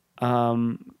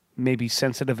 maybe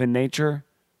sensitive in nature,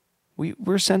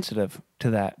 we're sensitive to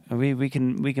that. We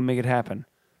can make it happen.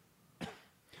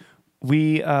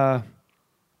 We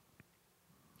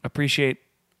appreciate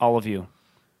all of you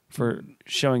for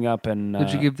showing up and.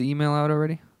 Did you give the email out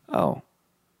already? Oh,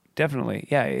 definitely.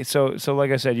 Yeah. So like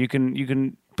I said, you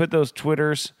can put those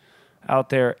Twitters out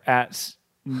there at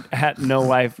No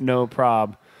Life No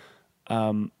Prob.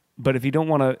 But if you don't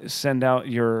want to send out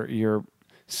your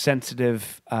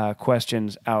sensitive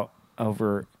questions out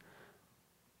over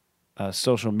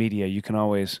social media, you can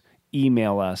always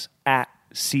email us at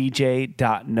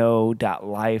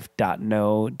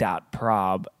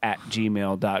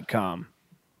cj.no.life.no.prob@gmail.com.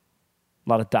 A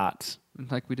lot of dots.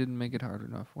 Like we didn't make it hard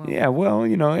enough. Well, Yeah, well,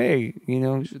 hey,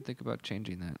 we should think about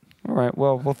changing that. all right,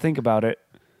 well, we'll think about it.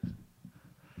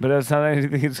 But that's not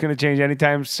anything that's going to change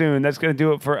anytime soon. That's going to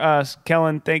do it for us.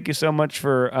 Kellen, thank you so much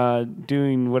for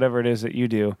doing whatever it is that you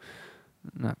do.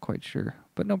 Not quite sure,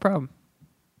 but no problem.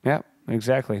 Yeah,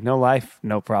 exactly. No life,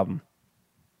 no problem.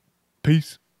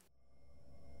 Peace.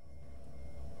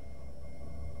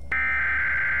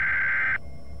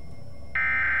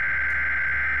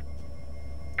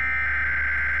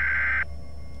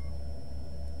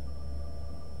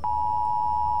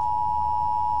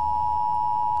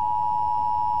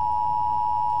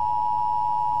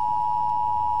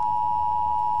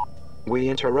 We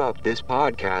interrupt this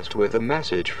podcast with a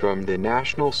message from the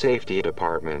National Safety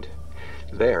Department.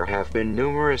 There have been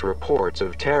numerous reports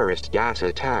of terrorist gas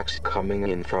attacks coming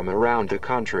in from around the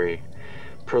country.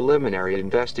 Preliminary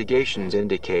investigations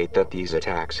indicate that these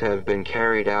attacks have been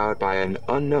carried out by an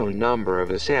unknown number of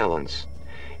assailants.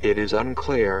 It is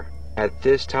unclear, at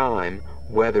this time,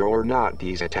 whether or not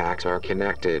these attacks are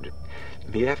connected.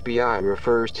 The FBI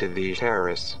refers to these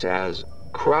terrorists as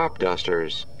crop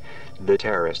dusters. The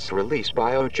terrorists release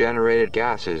biogenerated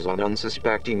gases on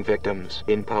unsuspecting victims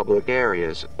in public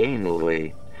areas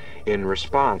annually. In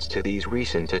response to these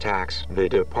recent attacks, the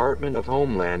Department of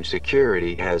Homeland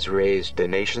Security has raised the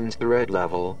nation's threat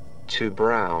level to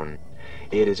brown.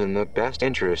 It is in the best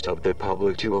interest of the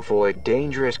public to avoid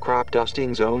dangerous crop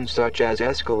dusting zones such as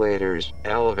escalators,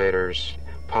 elevators,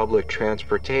 public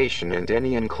transportation, and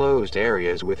any enclosed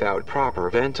areas without proper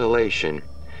ventilation.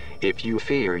 If you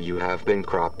fear you have been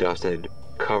crop dusted,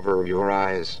 cover your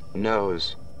eyes,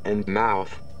 nose, and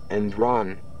mouth, and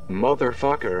run,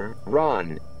 motherfucker,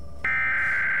 run.